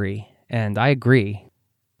luxury, and I agree.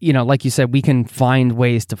 Like you said, we can find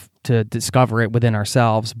ways to discover it within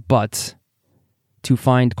ourselves, but to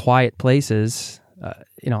find quiet places,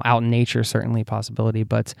 out in nature, certainly a possibility,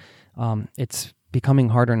 but it's becoming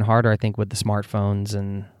harder and harder, I think, with the smartphones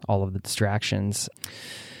and all of the distractions.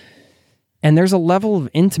 And there's a level of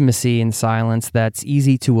intimacy in silence that's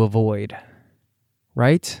easy to avoid,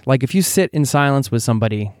 right? Like if you sit in silence with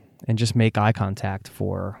somebody and just make eye contact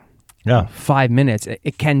for 5 minutes,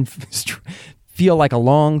 it can feel like a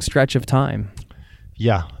long stretch of time.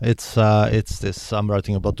 Yeah, it's this, I'm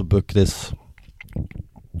writing about the book, this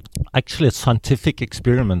actually a scientific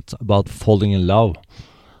experiment about falling in love,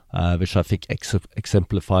 which I think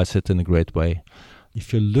exemplifies it in a great way.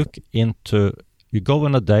 If you you go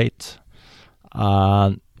on a date,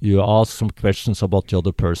 and you ask some questions about the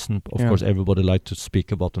other person. Of course, everybody likes to speak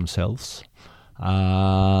about themselves.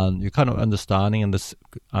 And you kind of understanding, and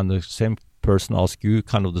the same person asks you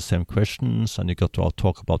kind of the same questions, and you got to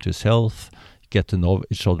talk about yourself, get to know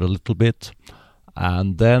each other a little bit.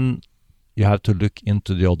 And then you have to look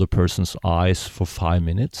into the other person's eyes for 5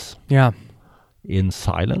 minutes. In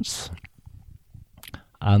silence.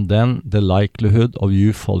 And then the likelihood of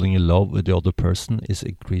you falling in love with the other person is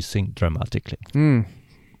increasing dramatically.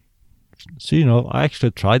 So, I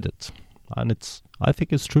actually tried it, and I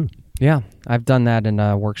think it's true. Yeah, I've done that in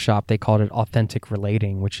a workshop. They called it authentic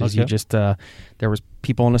relating, which is you just, there was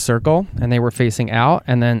people in a circle, and they were facing out,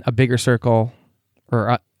 and then a bigger circle,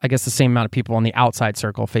 or I guess the same amount of people on the outside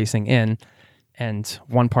circle facing in, and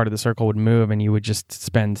one part of the circle would move, and you would just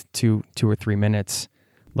spend 2 or 3 minutes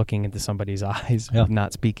looking into somebody's eyes,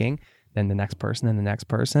 not speaking, then the next person and the next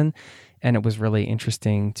person. And it was really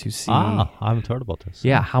interesting to see. I haven't heard about this.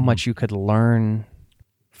 Yeah, how much you could learn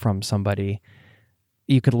from somebody.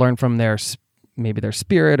 You could learn from maybe their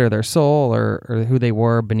spirit or their soul or who they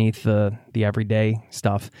were beneath the everyday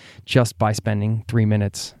stuff just by spending 3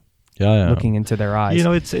 minutes looking into their eyes.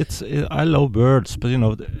 It's I love birds, but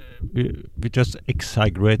we just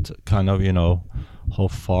exaggerate kind of, how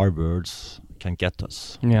far birds can get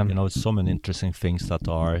us. Yeah. It's so many interesting things that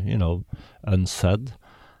are, unsaid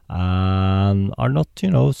and are not,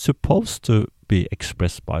 supposed to be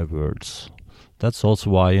expressed by words. That's also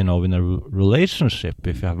why, in a relationship,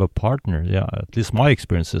 if you have a partner, at least my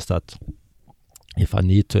experience is that if I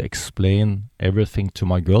need to explain everything to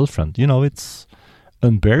my girlfriend, it's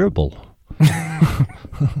unbearable.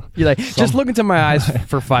 You're like, just look into my eyes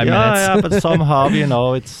for 5 minutes. Yeah, but somehow,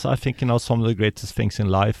 I think, some of the greatest things in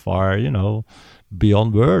life are,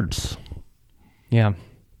 beyond words. Yeah.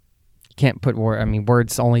 Can't put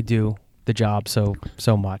words only do the job so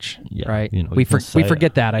much, right? We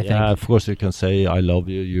forget that, I think. Yeah, of course you can say, I love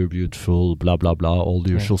you, you're beautiful, blah, blah, blah, all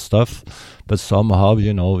the usual stuff. But somehow,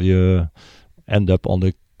 you end up on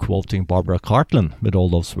the quoting Barbara Cartland with all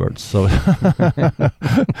those words. So,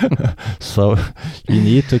 so you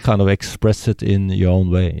need to kind of express it in your own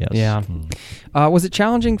way. Yes. Yeah. Was it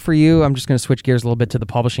challenging for you? I'm just going to switch gears a little bit to the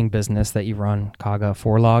publishing business that you run, Kagge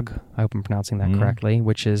Forlag. I hope I'm pronouncing that correctly,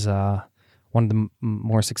 which is one of the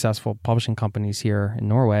more successful publishing companies here in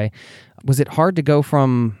Norway. Was it hard to go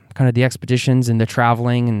from kind of the expeditions and the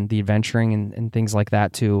traveling and the adventuring and things like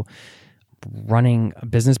that to running a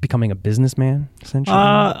business, becoming a businessman, essentially?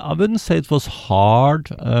 I wouldn't say it was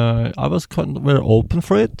hard. I was kind of very open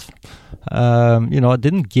for it. I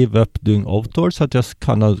didn't give up doing outdoors. I just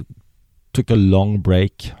kind of took a long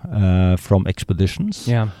break from expeditions.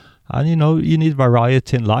 Yeah. And, you need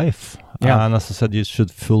variety in life. Yeah. And as I said, you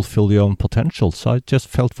should fulfill your own potential. So I just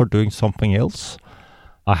felt for doing something else.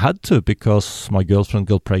 I had to, because my girlfriend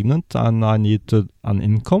got pregnant and I needed an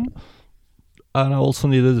income. And I also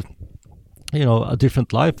needed a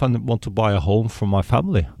different life, and want to buy a home for my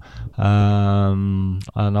family. And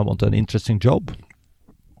I want an interesting job.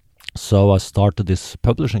 So I started this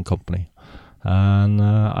publishing company. And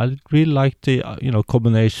I really like the,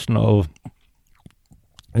 combination of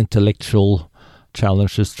intellectual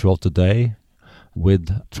challenges throughout the day with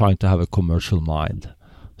trying to have a commercial mind.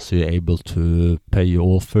 So you're able to pay your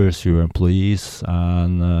authors, your employees,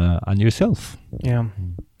 and yourself. Yeah.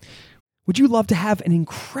 Would you love to have an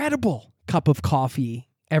incredible cup of coffee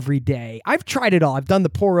every day? I've tried it all. I've done the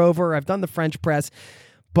pour over, I've done the French press,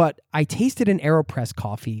 but I tasted an AeroPress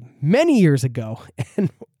coffee many years ago and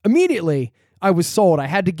immediately I was sold. I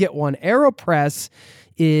had to get one. AeroPress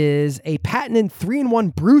is a patented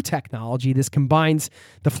 3-in-1 brew technology. This combines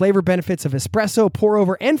the flavor benefits of espresso, pour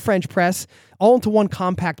over, and French press all into one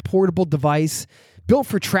compact portable device built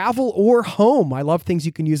for travel or home. I love things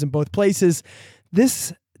you can use in both places.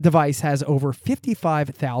 This device has over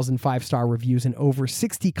 55,000 5-star reviews in over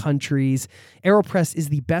 60 countries. AeroPress is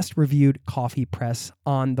the best reviewed coffee press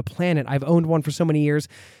on the planet. I've owned one for so many years,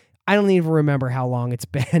 I don't even remember how long it's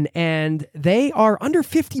been. And they are under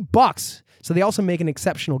 $50. So they also make an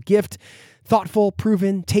exceptional gift. Thoughtful,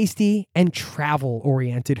 proven, tasty, and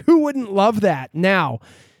travel-oriented. Who wouldn't love that? Now,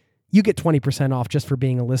 you get 20% off just for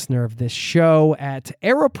being a listener of this show at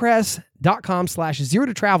aeropress.com/zero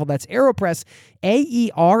to travel. That's AeroPress,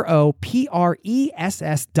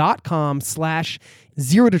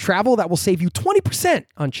 AeroPress.com/zero to travel. That will save you 20%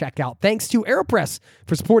 on checkout. Thanks to AeroPress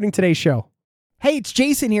for supporting today's show. Hey, it's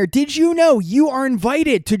Jason here. Did you know you are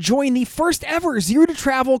invited to join the first ever Zero to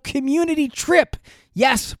Travel community trip?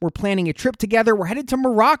 Yes, we're planning a trip together. We're headed to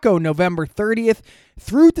Morocco November 30th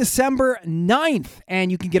through December 9th.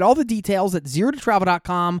 And you can get all the details at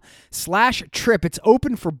zerototravel.com/trip. It's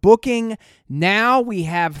open for booking now. We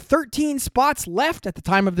have 13 spots left at the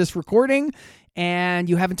time of this recording, and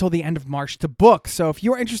you have until the end of March to book. So if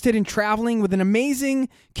you're interested in traveling with an amazing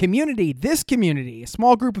community, this community, a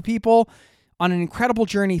small group of people on an incredible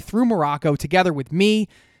journey through Morocco together with me,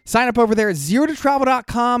 sign up over there at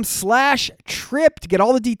zerototravel.com/trip to get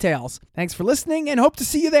all the details. Thanks for listening and hope to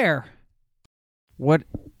see you there. What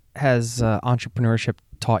has entrepreneurship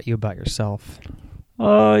taught you about yourself?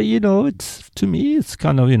 It's, to me, it's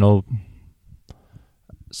kind of,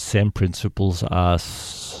 same principles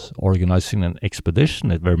as organizing an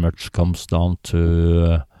expedition. It very much comes down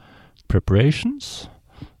to preparations.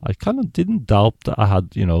 I kind of didn't doubt that I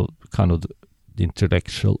had, kind of the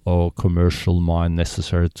intellectual or commercial mind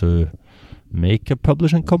necessary to make a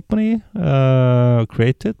publishing company,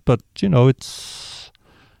 create it. But, you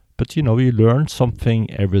learn something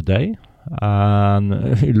every day,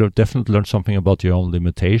 and you definitely learn something about your own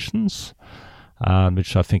limitations,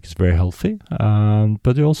 which I think is very healthy.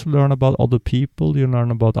 But you also learn about other people, you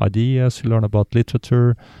learn about ideas, you learn about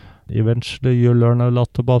literature. Eventually you learn a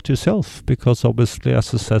lot about yourself, because obviously,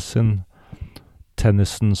 as it says in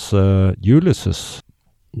Tennyson's Ulysses,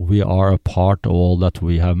 we are a part of all that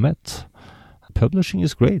we have met. Publishing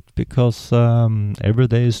is great because every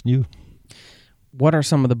day is new. What are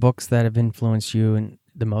some of the books that have influenced you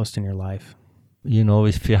the most in your life? You know,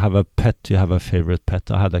 if you have a pet, you have a favorite pet.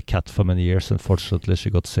 I had a cat for many years. Unfortunately, she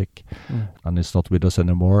got sick and is not with us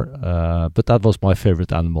anymore. But that was my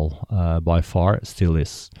favorite animal by far, still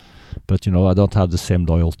is. But, you know, I don't have the same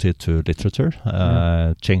loyalty to literature.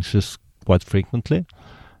 Changes quite frequently.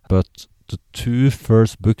 But the two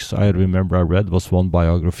first books I remember I read was one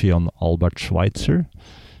biography on Albert Schweitzer,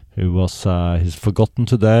 who was, he's forgotten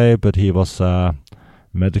today, but he was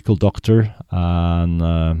medical doctor,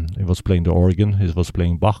 and he was playing the organ. He was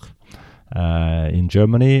playing Bach in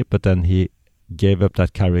Germany, but then he gave up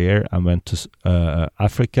that career and went to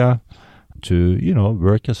Africa to, you know,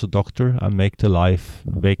 work as a doctor and make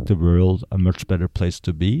the world a much better place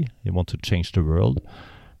to be. He wanted to change the world.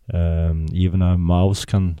 Even a mouse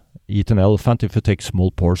can eat an elephant if you take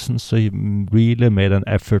small portions. So he really made an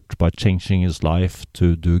effort by changing his life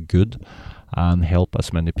to do good and help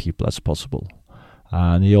as many people as possible.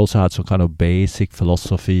 And he also had some kind of basic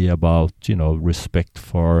philosophy about, you know, respect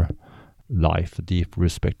for life, deep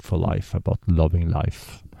respect for life, about loving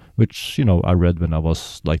life, which, you know, I read when I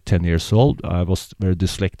was like 10 years old. I was very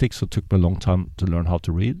dyslexic, so it took me a long time to learn how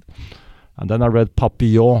to read. And then I read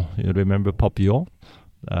Papillon. You remember Papillon?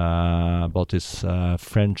 About these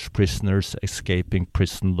French prisoners escaping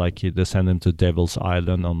prison, like they sent him to Devil's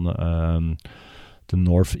Island on the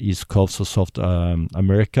northeast coast of South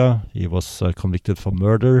America. He was convicted for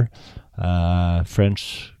murder.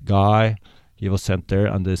 French guy. He was sent there,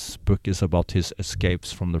 and this book is about his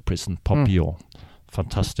escapes from the prison. Papillon,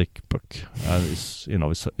 fantastic book.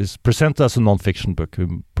 It's presented as a non-fiction book. He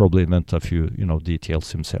probably meant a few, you know,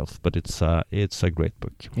 details himself, but it's a great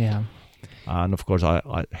book. Yeah. And of course,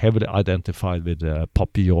 I heavily identified with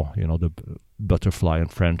Papillon. You know, the butterfly in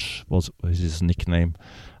French was his nickname.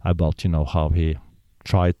 About, you know, how he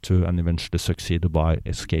tried to and eventually succeeded by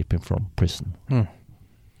escaping from prison.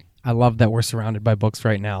 I love that we're surrounded by books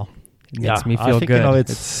right now. It makes me feel I think, good. You know,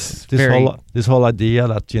 it's this whole idea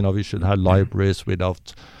that, you know, we should have libraries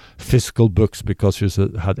without physical books because you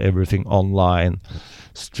should have everything online,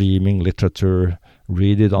 streaming literature,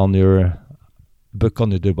 read it on your book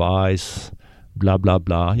on your device, blah blah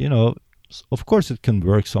blah. You know, of course it can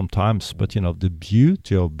work sometimes, but, you know, the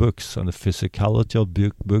beauty of books and the physicality of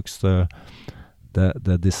books, the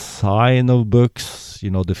design of books,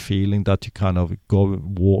 you know, the feeling that you kind of go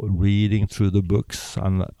reading through the books,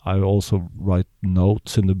 and I also write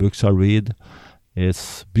notes in the books I read,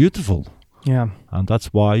 is beautiful. Yeah. And that's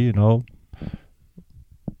why, you know,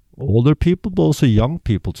 older people, but also young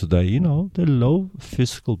people today, you know, they love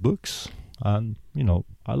physical books. And, you know,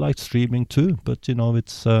 I like streaming too, but, you know,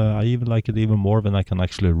 it's I even like it even more when I can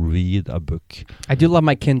actually read a book. I do love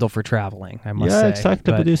my Kindle for traveling, I must say. Yeah,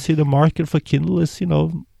 exactly. But you see, the market for Kindle is, you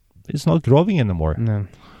know, it's not growing anymore. No.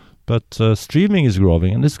 But streaming is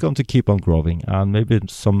growing, and it's going to keep on growing. And maybe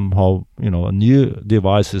somehow, you know, a new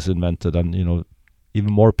device is invented, and, you know,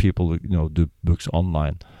 even more people, you know, do books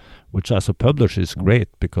online, which as a publisher is great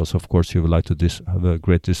because, of course, you would like to have a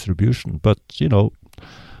great distribution. But, you know,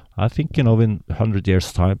 I think, you know, in 100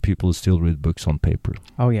 years' time, people will still read books on paper.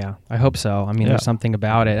 Oh, yeah. I hope so. I mean, there's something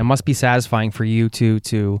about it. It must be satisfying for you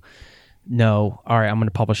to know, all right, I'm going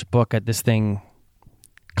to publish a book. This thing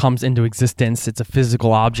comes into existence. It's a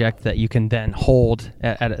physical object that you can then hold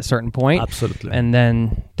at a certain point. Absolutely. And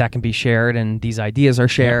then that can be shared, and these ideas are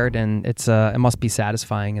shared, and it must be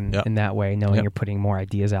satisfying in that way, knowing you're putting more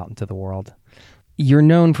ideas out into the world. You're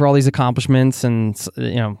known for all these accomplishments, and,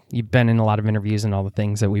 you know, you've been in a lot of interviews and all the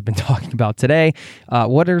things that we've been talking about today.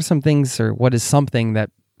 What are some things, or what is something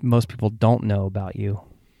that most people don't know about you?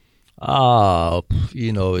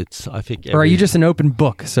 You know, I think... Or are you just an open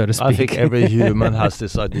book, so to speak? I think every human has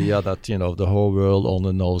this idea that, you know, the whole world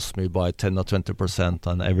only knows me by 10 or 20%,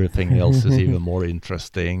 and everything else is even more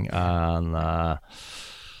interesting. And I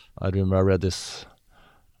remember I read this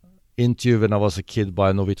interview when I was a kid by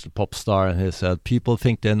a Norwegian pop star, and he said, people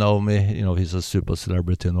think they know me, you know, he's a super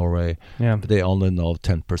celebrity in Norway, but they only know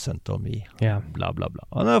 10% of me, blah blah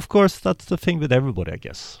blah. And of course that's the thing with everybody, I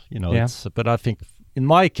guess, you know. But I think in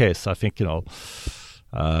my case, I think, you know,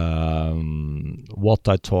 what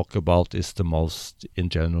I talk about is the most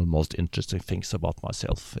interesting things about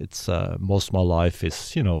myself. It's most of my life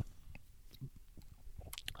is, you know,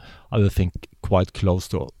 I would think quite close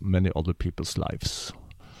to many other people's lives.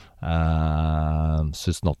 So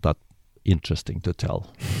it's not that interesting to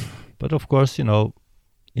tell. But of course, you know,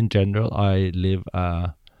 in general, I live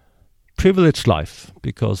a privileged life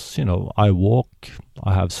because, you know, I walk,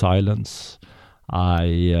 I have silence, I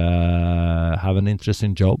have an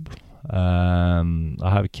interesting job, I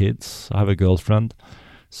have kids, I have a girlfriend.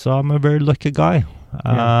 So I'm a very lucky guy.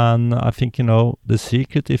 And I think, the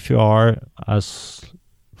secret, if you are as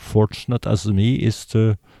fortunate as me, is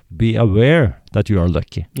to be aware that you are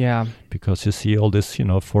lucky. Yeah. Because you see all this,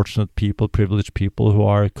 fortunate people, privileged people who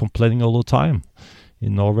are complaining all the time.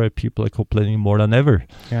 In Norway, people are complaining more than ever.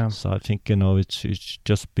 Yeah. So I think, it's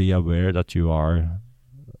just be aware that you are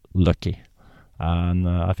lucky. And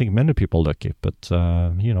I think many people are lucky, but,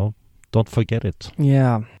 don't forget it.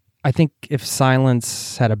 Yeah. I think if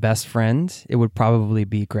silence had a best friend, it would probably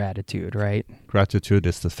be gratitude, right? Gratitude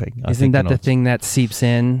is the thing. Isn't that the thing that seeps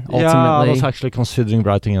in ultimately? Yeah, I was actually considering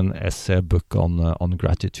writing an essay book on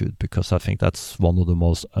gratitude, because I think that's one of the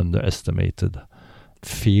most underestimated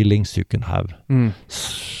feelings you can have.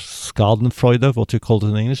 Schadenfreude, what you call it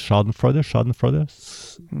in English, Schadenfreude.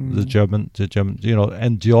 The German,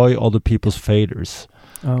 enjoy other people's failures.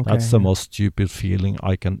 Okay, that's the most stupid feeling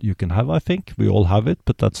you can have. I think we all have it,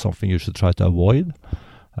 but that's something you should try to avoid.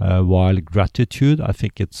 While gratitude, I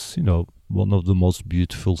think it's one of the most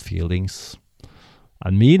beautiful feelings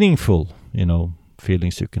and meaningful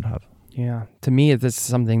feelings you can have. Yeah, to me, this is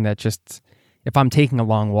something that just, if I'm taking a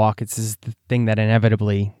long walk, it's this the thing that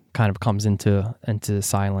inevitably kind of comes into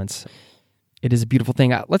silence. It is a beautiful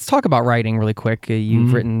thing. Let's talk about writing really quick.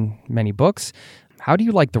 You've written many books. How do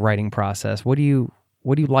you like the writing process? What do you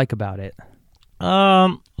like about it?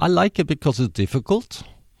 I like it because it's difficult.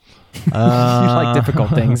 You like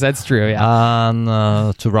difficult things. That's true, yeah.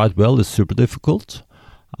 And to write well is super difficult.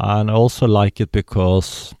 And I also like it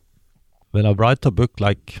because when I write a book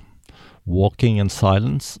like Walking in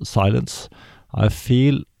Silence, I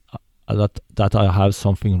feel that I have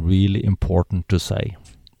something really important to say.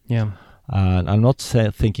 Yeah. And I'm not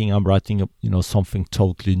thinking I'm writing something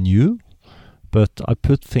totally new, but I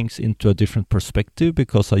put things into a different perspective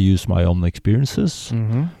because I use my own experiences.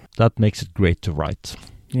 Mm-hmm. That makes it great to write.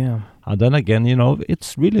 Yeah. And then again,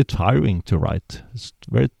 it's really tiring to write. It's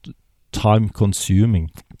very time consuming.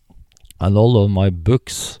 And all of my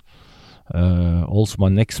books, also my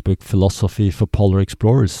next book, Philosophy for Polar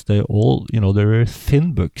Explorers, they all, they're very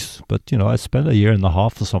thin books. But, I spent a year and a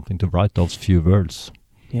half or something to write those few words.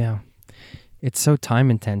 Yeah. It's so time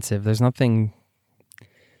intensive. There's nothing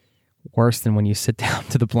worse than when you sit down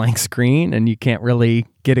to the blank screen and you can't really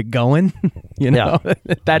get it going. Yeah.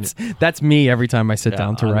 That's me every time I sit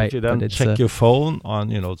down to write. If you then check your phone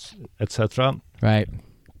on, etc. Right.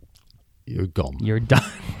 You're gone. You're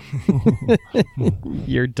done.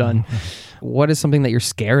 You're done. What is something that you're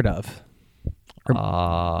scared of?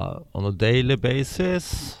 On a daily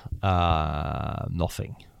basis,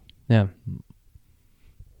 nothing. Yeah.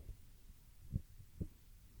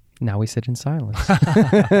 Now we sit in silence.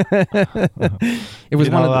 It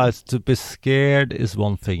was to be scared is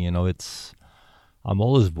one thing. I'm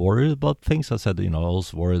always worried about things. I said, I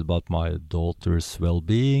was worried about my daughter's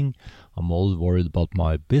well-being. I'm always worried about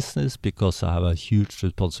my business because I have a huge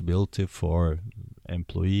responsibility for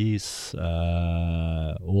employees,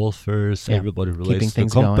 authors, everybody relates to the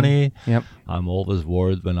company. Going. Yep. I'm always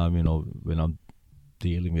worried when I'm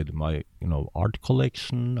dealing with my art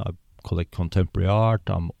collection. I collect contemporary art.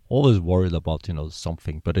 I'm always worried about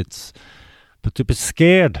something, but to be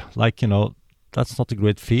scared, that's not a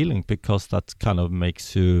great feeling because that kind of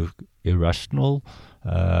makes you irrational.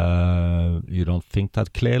 You don't think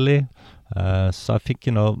that clearly. So I think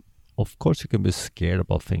of course you can be scared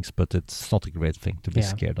about things, but it's not a great thing to be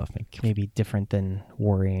scared. I think maybe different than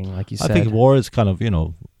worrying, like you said. I think worry is kind of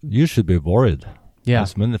you should be worried. Yeah,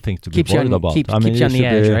 there's many things to be worried about. Keeps you on the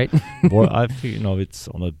edge, right? I feel it's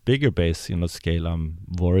on a bigger base, scale. I'm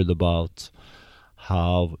worried about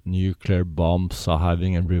how nuclear bombs are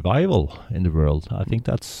having a revival in the world. I think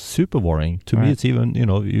that's super worrying. To me, it's even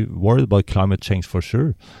you're worried about climate change for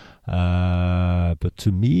sure. But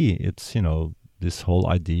to me, it's this whole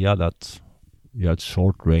idea that you had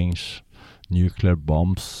short range nuclear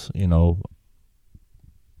bombs.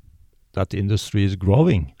 That industry is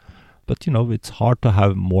growing. But, it's hard to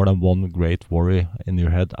have more than one great worry in your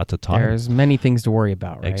head at a time. There's many things to worry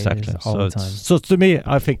about, right? Exactly. All the time. So to me,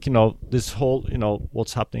 I think, this whole,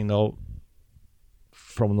 what's happening now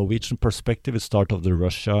from a Norwegian perspective is start of the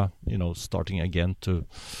Russia, starting again to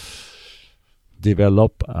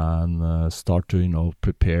develop and start to,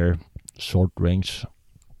 prepare short-range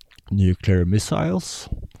nuclear missiles.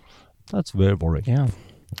 That's very worrying. Yeah.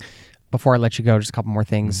 Before I let you go, just a couple more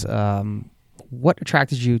things. What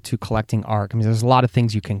attracted you to collecting art? I mean, there's a lot of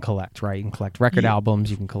things you can collect, right? You can collect record albums,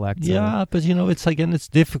 you can collect... but it's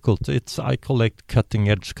difficult. I collect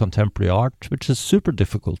cutting-edge contemporary art, which is super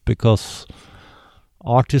difficult because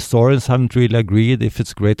art historians haven't really agreed if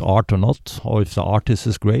it's great art or not, or if the artist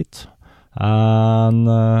is great. And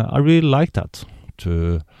I really like that,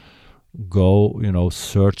 to go,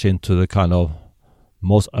 search into the kind of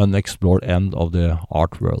most unexplored end of the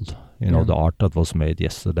art world. The art that was made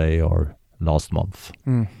yesterday or last month.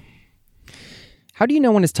 How do you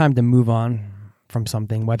know when it's time to move on from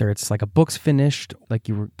something, whether it's like a book's finished, like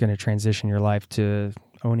you were going to transition your life to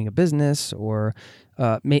owning a business, or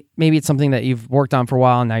maybe it's something that you've worked on for a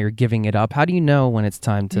while and now you're giving it up? How do you know when it's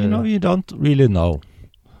time to... You don't really know.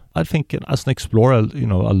 I think as an explorer,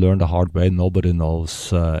 I learned the hard way. Nobody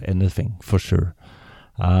knows anything for sure.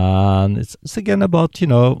 And it's again about,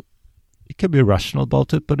 you can be rational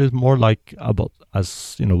about it, but it's more like about,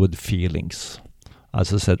 with feelings.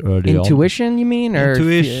 As I said earlier, intuition, you mean? Or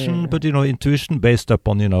intuition, but intuition based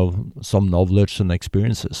upon some knowledge and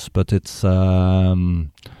experiences. But it's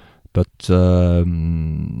on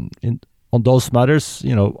those matters,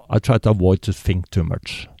 I try to avoid to think too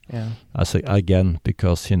much. Yeah.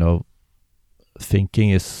 Because thinking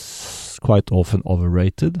is quite often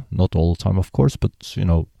overrated. Not all the time, of course, but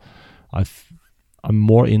I'm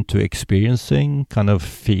more into experiencing, kind of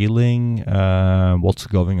feeling what's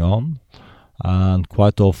going on. And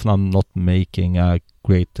quite often I'm not making a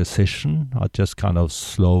great decision. I just kind of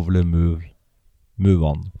slowly move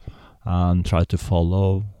on and try to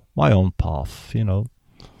follow my own path,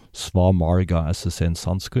 Svamarga, as they say in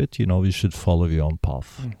Sanskrit, you should follow your own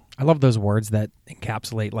path. I love those words that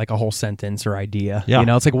encapsulate like a whole sentence or idea. Yeah.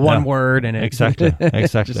 It's like one word and it exactly.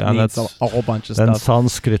 just And means that's a whole bunch of then stuff.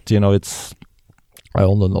 Sanskrit, I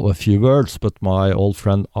only know a few words, but my old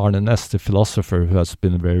friend Arne Næss, the philosopher, who has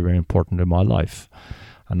been very, very important in my life,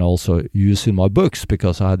 and also used in my books,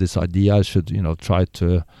 because I had this idea I should, try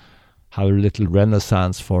to have a little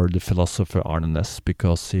renaissance for the philosopher Arne Næss,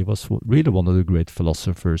 because he was really one of the great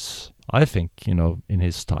philosophers, I think, in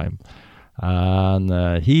his time.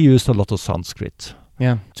 And he used a lot of Sanskrit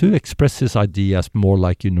to express his ideas more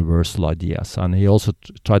like universal ideas. And he also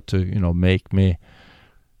tried to, make me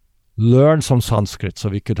learn some Sanskrit so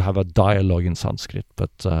we could have a dialogue in Sanskrit.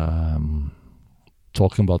 But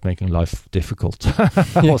talking about making life difficult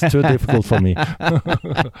was too difficult for me.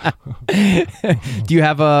 Do you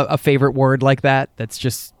have a favorite word like that that's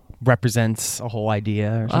just represents a whole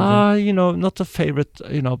idea or something? Not a favorite,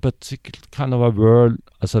 but kind of a word,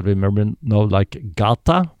 as I remember now, like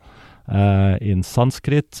gata in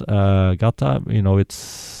Sanskrit. Gata,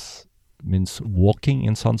 it's means walking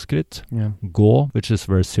in Sanskrit. Yeah. Gå, which is a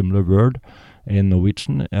very similar word in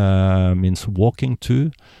Norwegian, means walking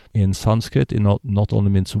too. In Sanskrit, it not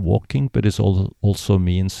only means walking, but it also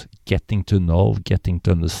means getting to know, getting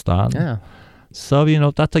to understand. Yeah. So,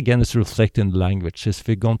 that again is reflected in language. If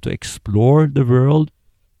we're going to explore the world,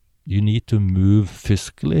 you need to move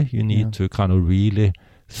physically. You need to kind of really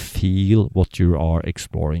feel what you are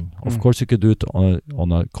exploring. Of course, you could do it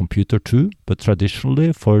on a computer too, but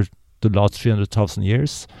traditionally, for the last 300,000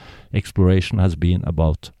 years, exploration has been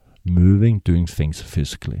about moving, doing things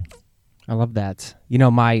physically. I love that.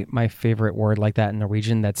 My favorite word like that in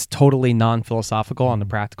Norwegian that's totally non-philosophical on the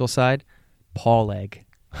practical side, pålegg.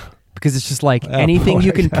 Because it's just like anything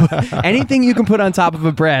you can put on top of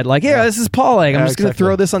a bread. Like, this is pålegg. I'm just going to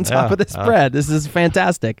throw this on top of this bread. This is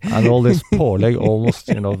fantastic. And all this pålegg almost,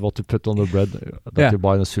 what you put on the bread that you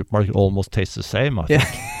buy in the supermarket almost tastes the same, I think.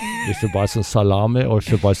 If you buy some salami or if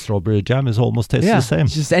you buy strawberry jam, it almost tastes the same.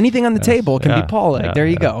 Just anything on the table can be pålegg. There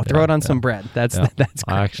you go. Throw it on some bread. That's great.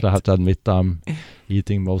 I actually have to admit I'm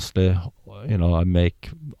eating mostly, I make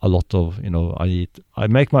a lot of, I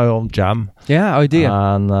make my own jam. Yeah, I do.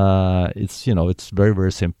 And it's, it's very,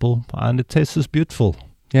 very simple and it tastes beautiful.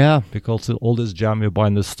 Yeah. Because all this jam you buy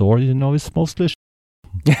in the store, it's mostly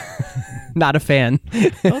Not a fan.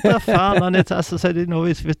 Not a fan, and it, as I said,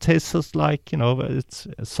 if it tastes like, it's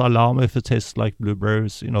salami, if it tastes like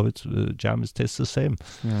blueberries, it's jam, it tastes the same.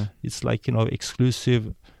 Yeah. It's like,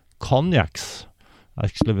 exclusive cognacs.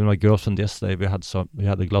 Actually, with my girlfriend yesterday, we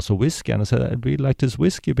had a glass of whiskey, and I said I really like this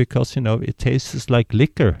whiskey because it tastes like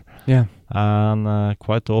liquor. Yeah. And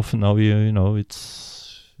quite often now,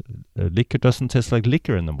 it's liquor doesn't taste like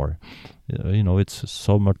liquor anymore. It's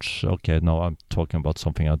so much. Okay, now I'm talking about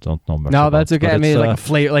something I don't know much. No, about, that's okay. I mean, like a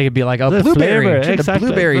flavor, like it'd be like a blueberry, flavor, exactly.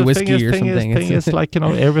 Blueberry the whiskey or something. The thing is like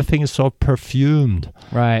everything is so perfumed,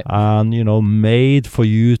 right? And made for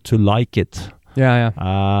you to like it. Yeah.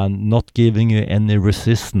 And not giving you any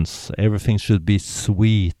resistance. Everything should be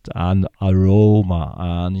sweet and aroma,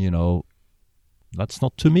 and that's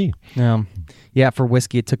not to me. Yeah. For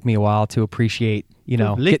whiskey, it took me a while to appreciate.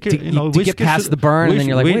 Liquor, to get past the burn, and then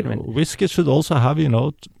you're like, wait a minute. Whiskey should also have,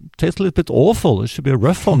 taste a little bit awful. It should be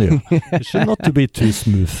rough on you. It should not to be too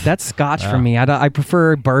smooth. That's Scotch for me. I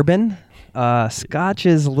prefer bourbon. Scotch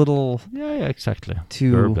is a little Yeah, exactly.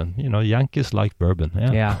 too... Bourbon. Yankees like bourbon.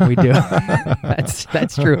 Yeah, Yeah, we do.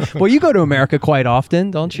 That's true. Well, you go to America quite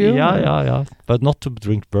often, don't you? Yeah. But not to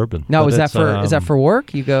drink bourbon. No, But is that for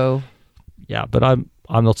work? You go... Yeah, but I'm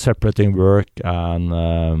not separating work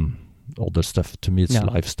and other stuff. To me, it's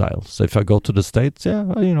lifestyle. So if I go to the States,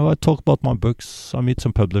 I talk about my books. I meet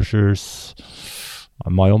some publishers.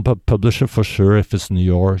 I'm my own publisher for sure. If it's New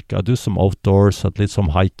York, I do some outdoors, at least some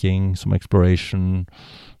hiking, some exploration.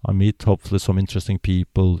 I meet hopefully some interesting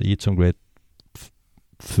people, eat some great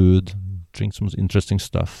food, drink some interesting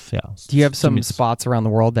stuff. Yeah. Do you have some spots around the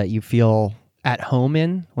world that you feel at home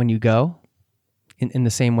in when you go? In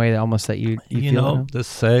the same way that almost that you feel? They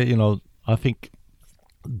say, I think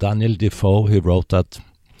Daniel Defoe, he wrote that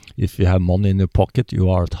if you have money in your pocket, you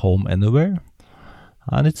are at home anywhere.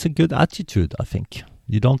 And it's a good attitude, I think.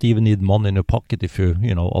 You don't even need money in your pocket if you're,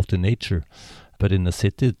 out in nature. But in the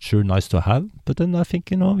city, it's sure nice to have. But then I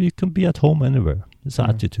think, you can be at home anywhere. It's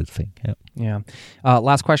an attitude thing. Yeah.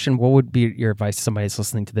 Last question. What would be your advice to somebody that's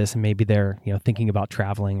listening to this and maybe they're, thinking about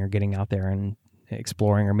traveling or getting out there and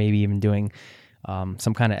exploring or maybe even doing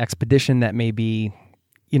some kind of expedition that may be,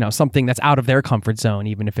 something that's out of their comfort zone,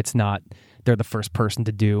 even if it's not, they're the first person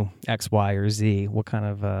to do X, Y, or Z. What kind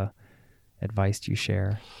of advice do you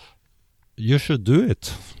share? You should do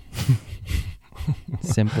it.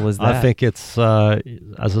 Simple as that. I think it's,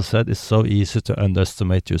 as I said, it's so easy to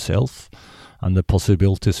underestimate yourself and the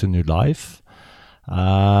possibilities in your life.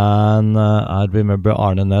 And I remember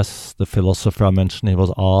Arne Næss, the philosopher I mentioned, he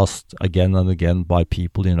was asked again and again by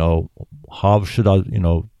people, how should I,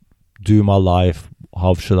 do my life?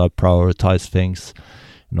 How should I prioritize things?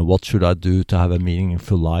 What should I do to have a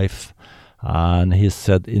meaningful life? And he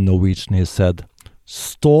said in Norwegian,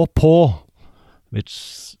 "Stå på,"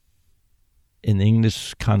 which in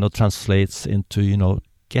English kind of translates into,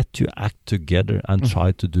 get your act together and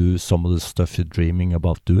try to do some of the stuff you're dreaming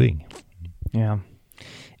about doing. Yeah.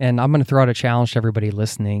 And I'm going to throw out a challenge to everybody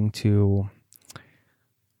listening to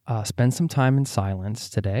spend some time in silence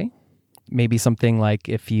today. Maybe something like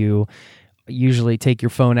if you usually take your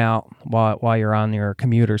phone out while you're on your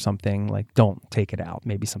commute or something, like don't take it out.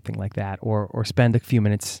 Maybe something like that. Or spend a few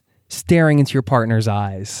minutes staring into your partner's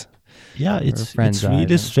eyes. Yeah, it's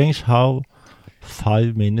really strange how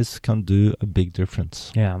 5 minutes can do a big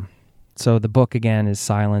difference. Yeah. So the book again is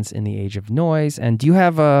Silence in the Age of Noise. And do you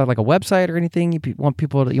have a website or anything you want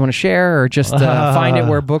to share, or just find it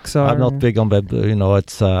where books are? I'm not big on web.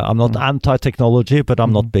 It's I'm not anti-technology, but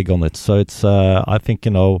I'm not big on it. So it's I think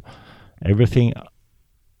everything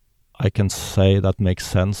I can say that makes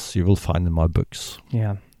sense, you will find in my books.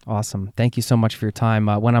 Yeah. Awesome. Thank you so much for your time.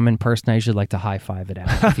 When I'm in person, I usually like to high five it out,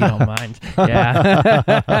 if you don't mind.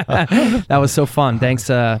 Yeah. That was so fun. Thanks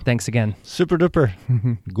again. Super duper.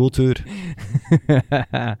 God tur.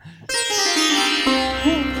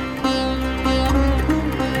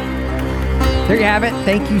 There you have it.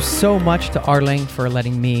 Thank you so much to Erling for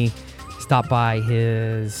letting me stop by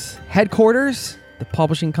his headquarters, the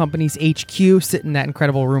publishing company's HQ, sit in that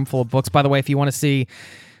incredible room full of books. By the way, if you want to see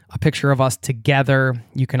a picture of us together,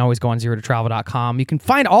 you can always go on zerototravel.com. You can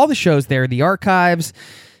find all the shows there, the archives,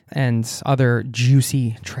 and other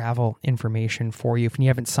juicy travel information for you. If you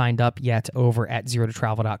haven't signed up yet over at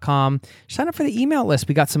zerototravel.com, sign up for the email list.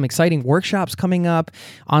 We got some exciting workshops coming up,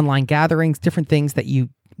 online gatherings, different things that you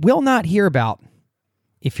will not hear about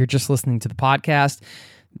if you're just listening to the podcast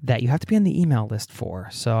that you have to be on the email list for.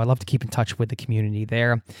 So I love to keep in touch with the community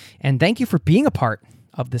there. And thank you for being a part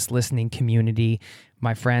of this listening community,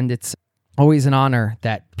 my friend. It's always an honor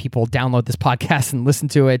that people download this podcast and listen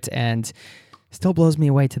to it, and still blows me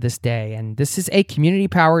away to this day. And this is a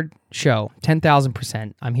community-powered show,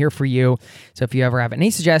 10,000%. I'm here for you. So if you ever have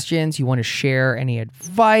any suggestions, you want to share any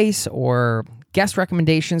advice or guest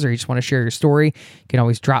recommendations, or you just want to share your story, you can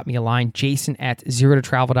always drop me a line.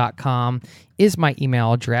 Jason@zerototravel.com is my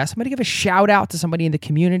email address. I'm going to give a shout out to somebody in the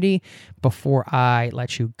community before I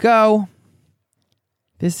let you go.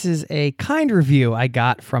 This is a kind review I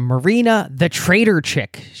got from Marina, the Trader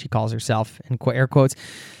Chick, she calls herself, in air quotes.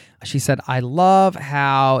 She said, I love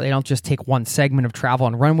how they don't just take one segment of travel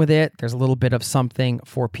and run with it. There's a little bit of something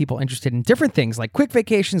for people interested in different things like quick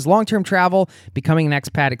vacations, long-term travel, becoming an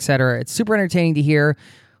expat, etc. It's super entertaining to hear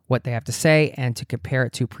what they have to say and to compare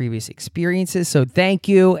it to previous experiences. So thank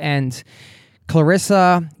you. And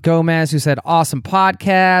Clarissa Gomez, who said, awesome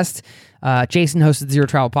podcast. Jason hosted the Zero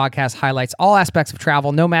Travel Podcast, highlights all aspects of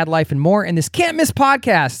travel, nomad life, and more in this can't-miss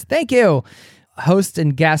podcast. Thank you. Hosts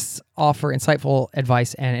and guests offer insightful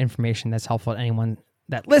advice and information that's helpful to anyone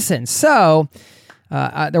that listens. So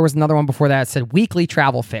There was another one before that said weekly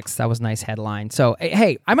travel fix. That was a nice headline. So,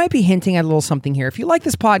 hey, I might be hinting at a little something here. If you like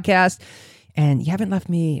this podcast and you haven't left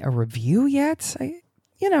me a review yet,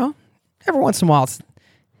 every once in a while it's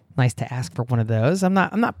nice to ask for one of those. I'm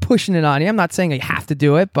not pushing it on you. I'm not saying you have to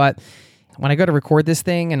do it, but when I go to record this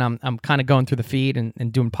thing and I'm kind of going through the feed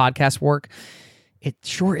and doing podcast work, it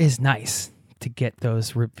sure is nice to get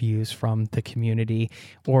those reviews from the community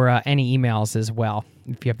or any emails as well.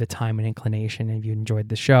 If you have the time and inclination and if you enjoyed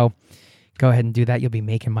the show, go ahead and do that. You'll be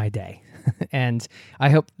making my day. And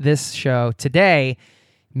I hope this show today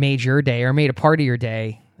made your day or made a part of your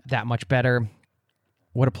day that much better.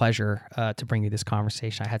 What a pleasure to bring you this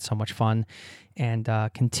conversation. I had so much fun and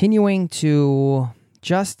continuing to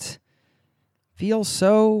just feel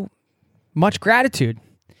so much gratitude.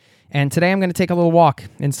 And today I'm going to take a little walk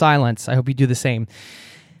in silence. I hope you do the same.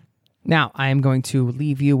 Now, I am going to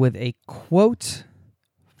leave you with a quote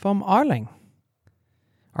from Erling,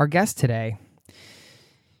 our guest today.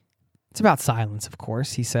 It's about silence, of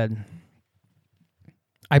course. He said,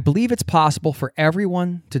 "I believe it's possible for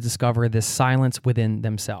everyone to discover this silence within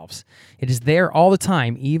themselves. It is there all the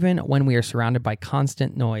time, even when we are surrounded by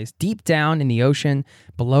constant noise. Deep down in the ocean,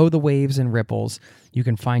 below the waves and ripples, you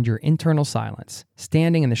can find your internal silence.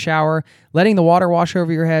 Standing in the shower, letting the water wash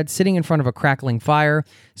over your head, sitting in front of a crackling fire,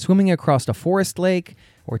 swimming across a forest lake,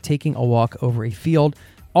 or taking a walk over a field.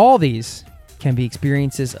 All these can be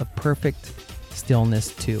experiences of perfect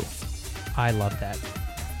stillness too." I love that.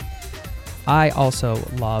 I also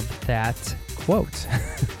love that quote.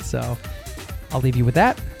 So I'll leave you with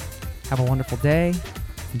that. Have a wonderful day.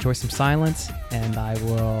 Enjoy some silence, and I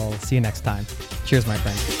will see you next time. Cheers, my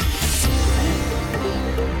friend.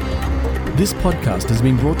 This podcast has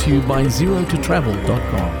been brought to you by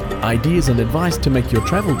ZeroToTravel.com. Ideas and advice to make your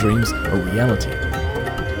travel dreams a reality.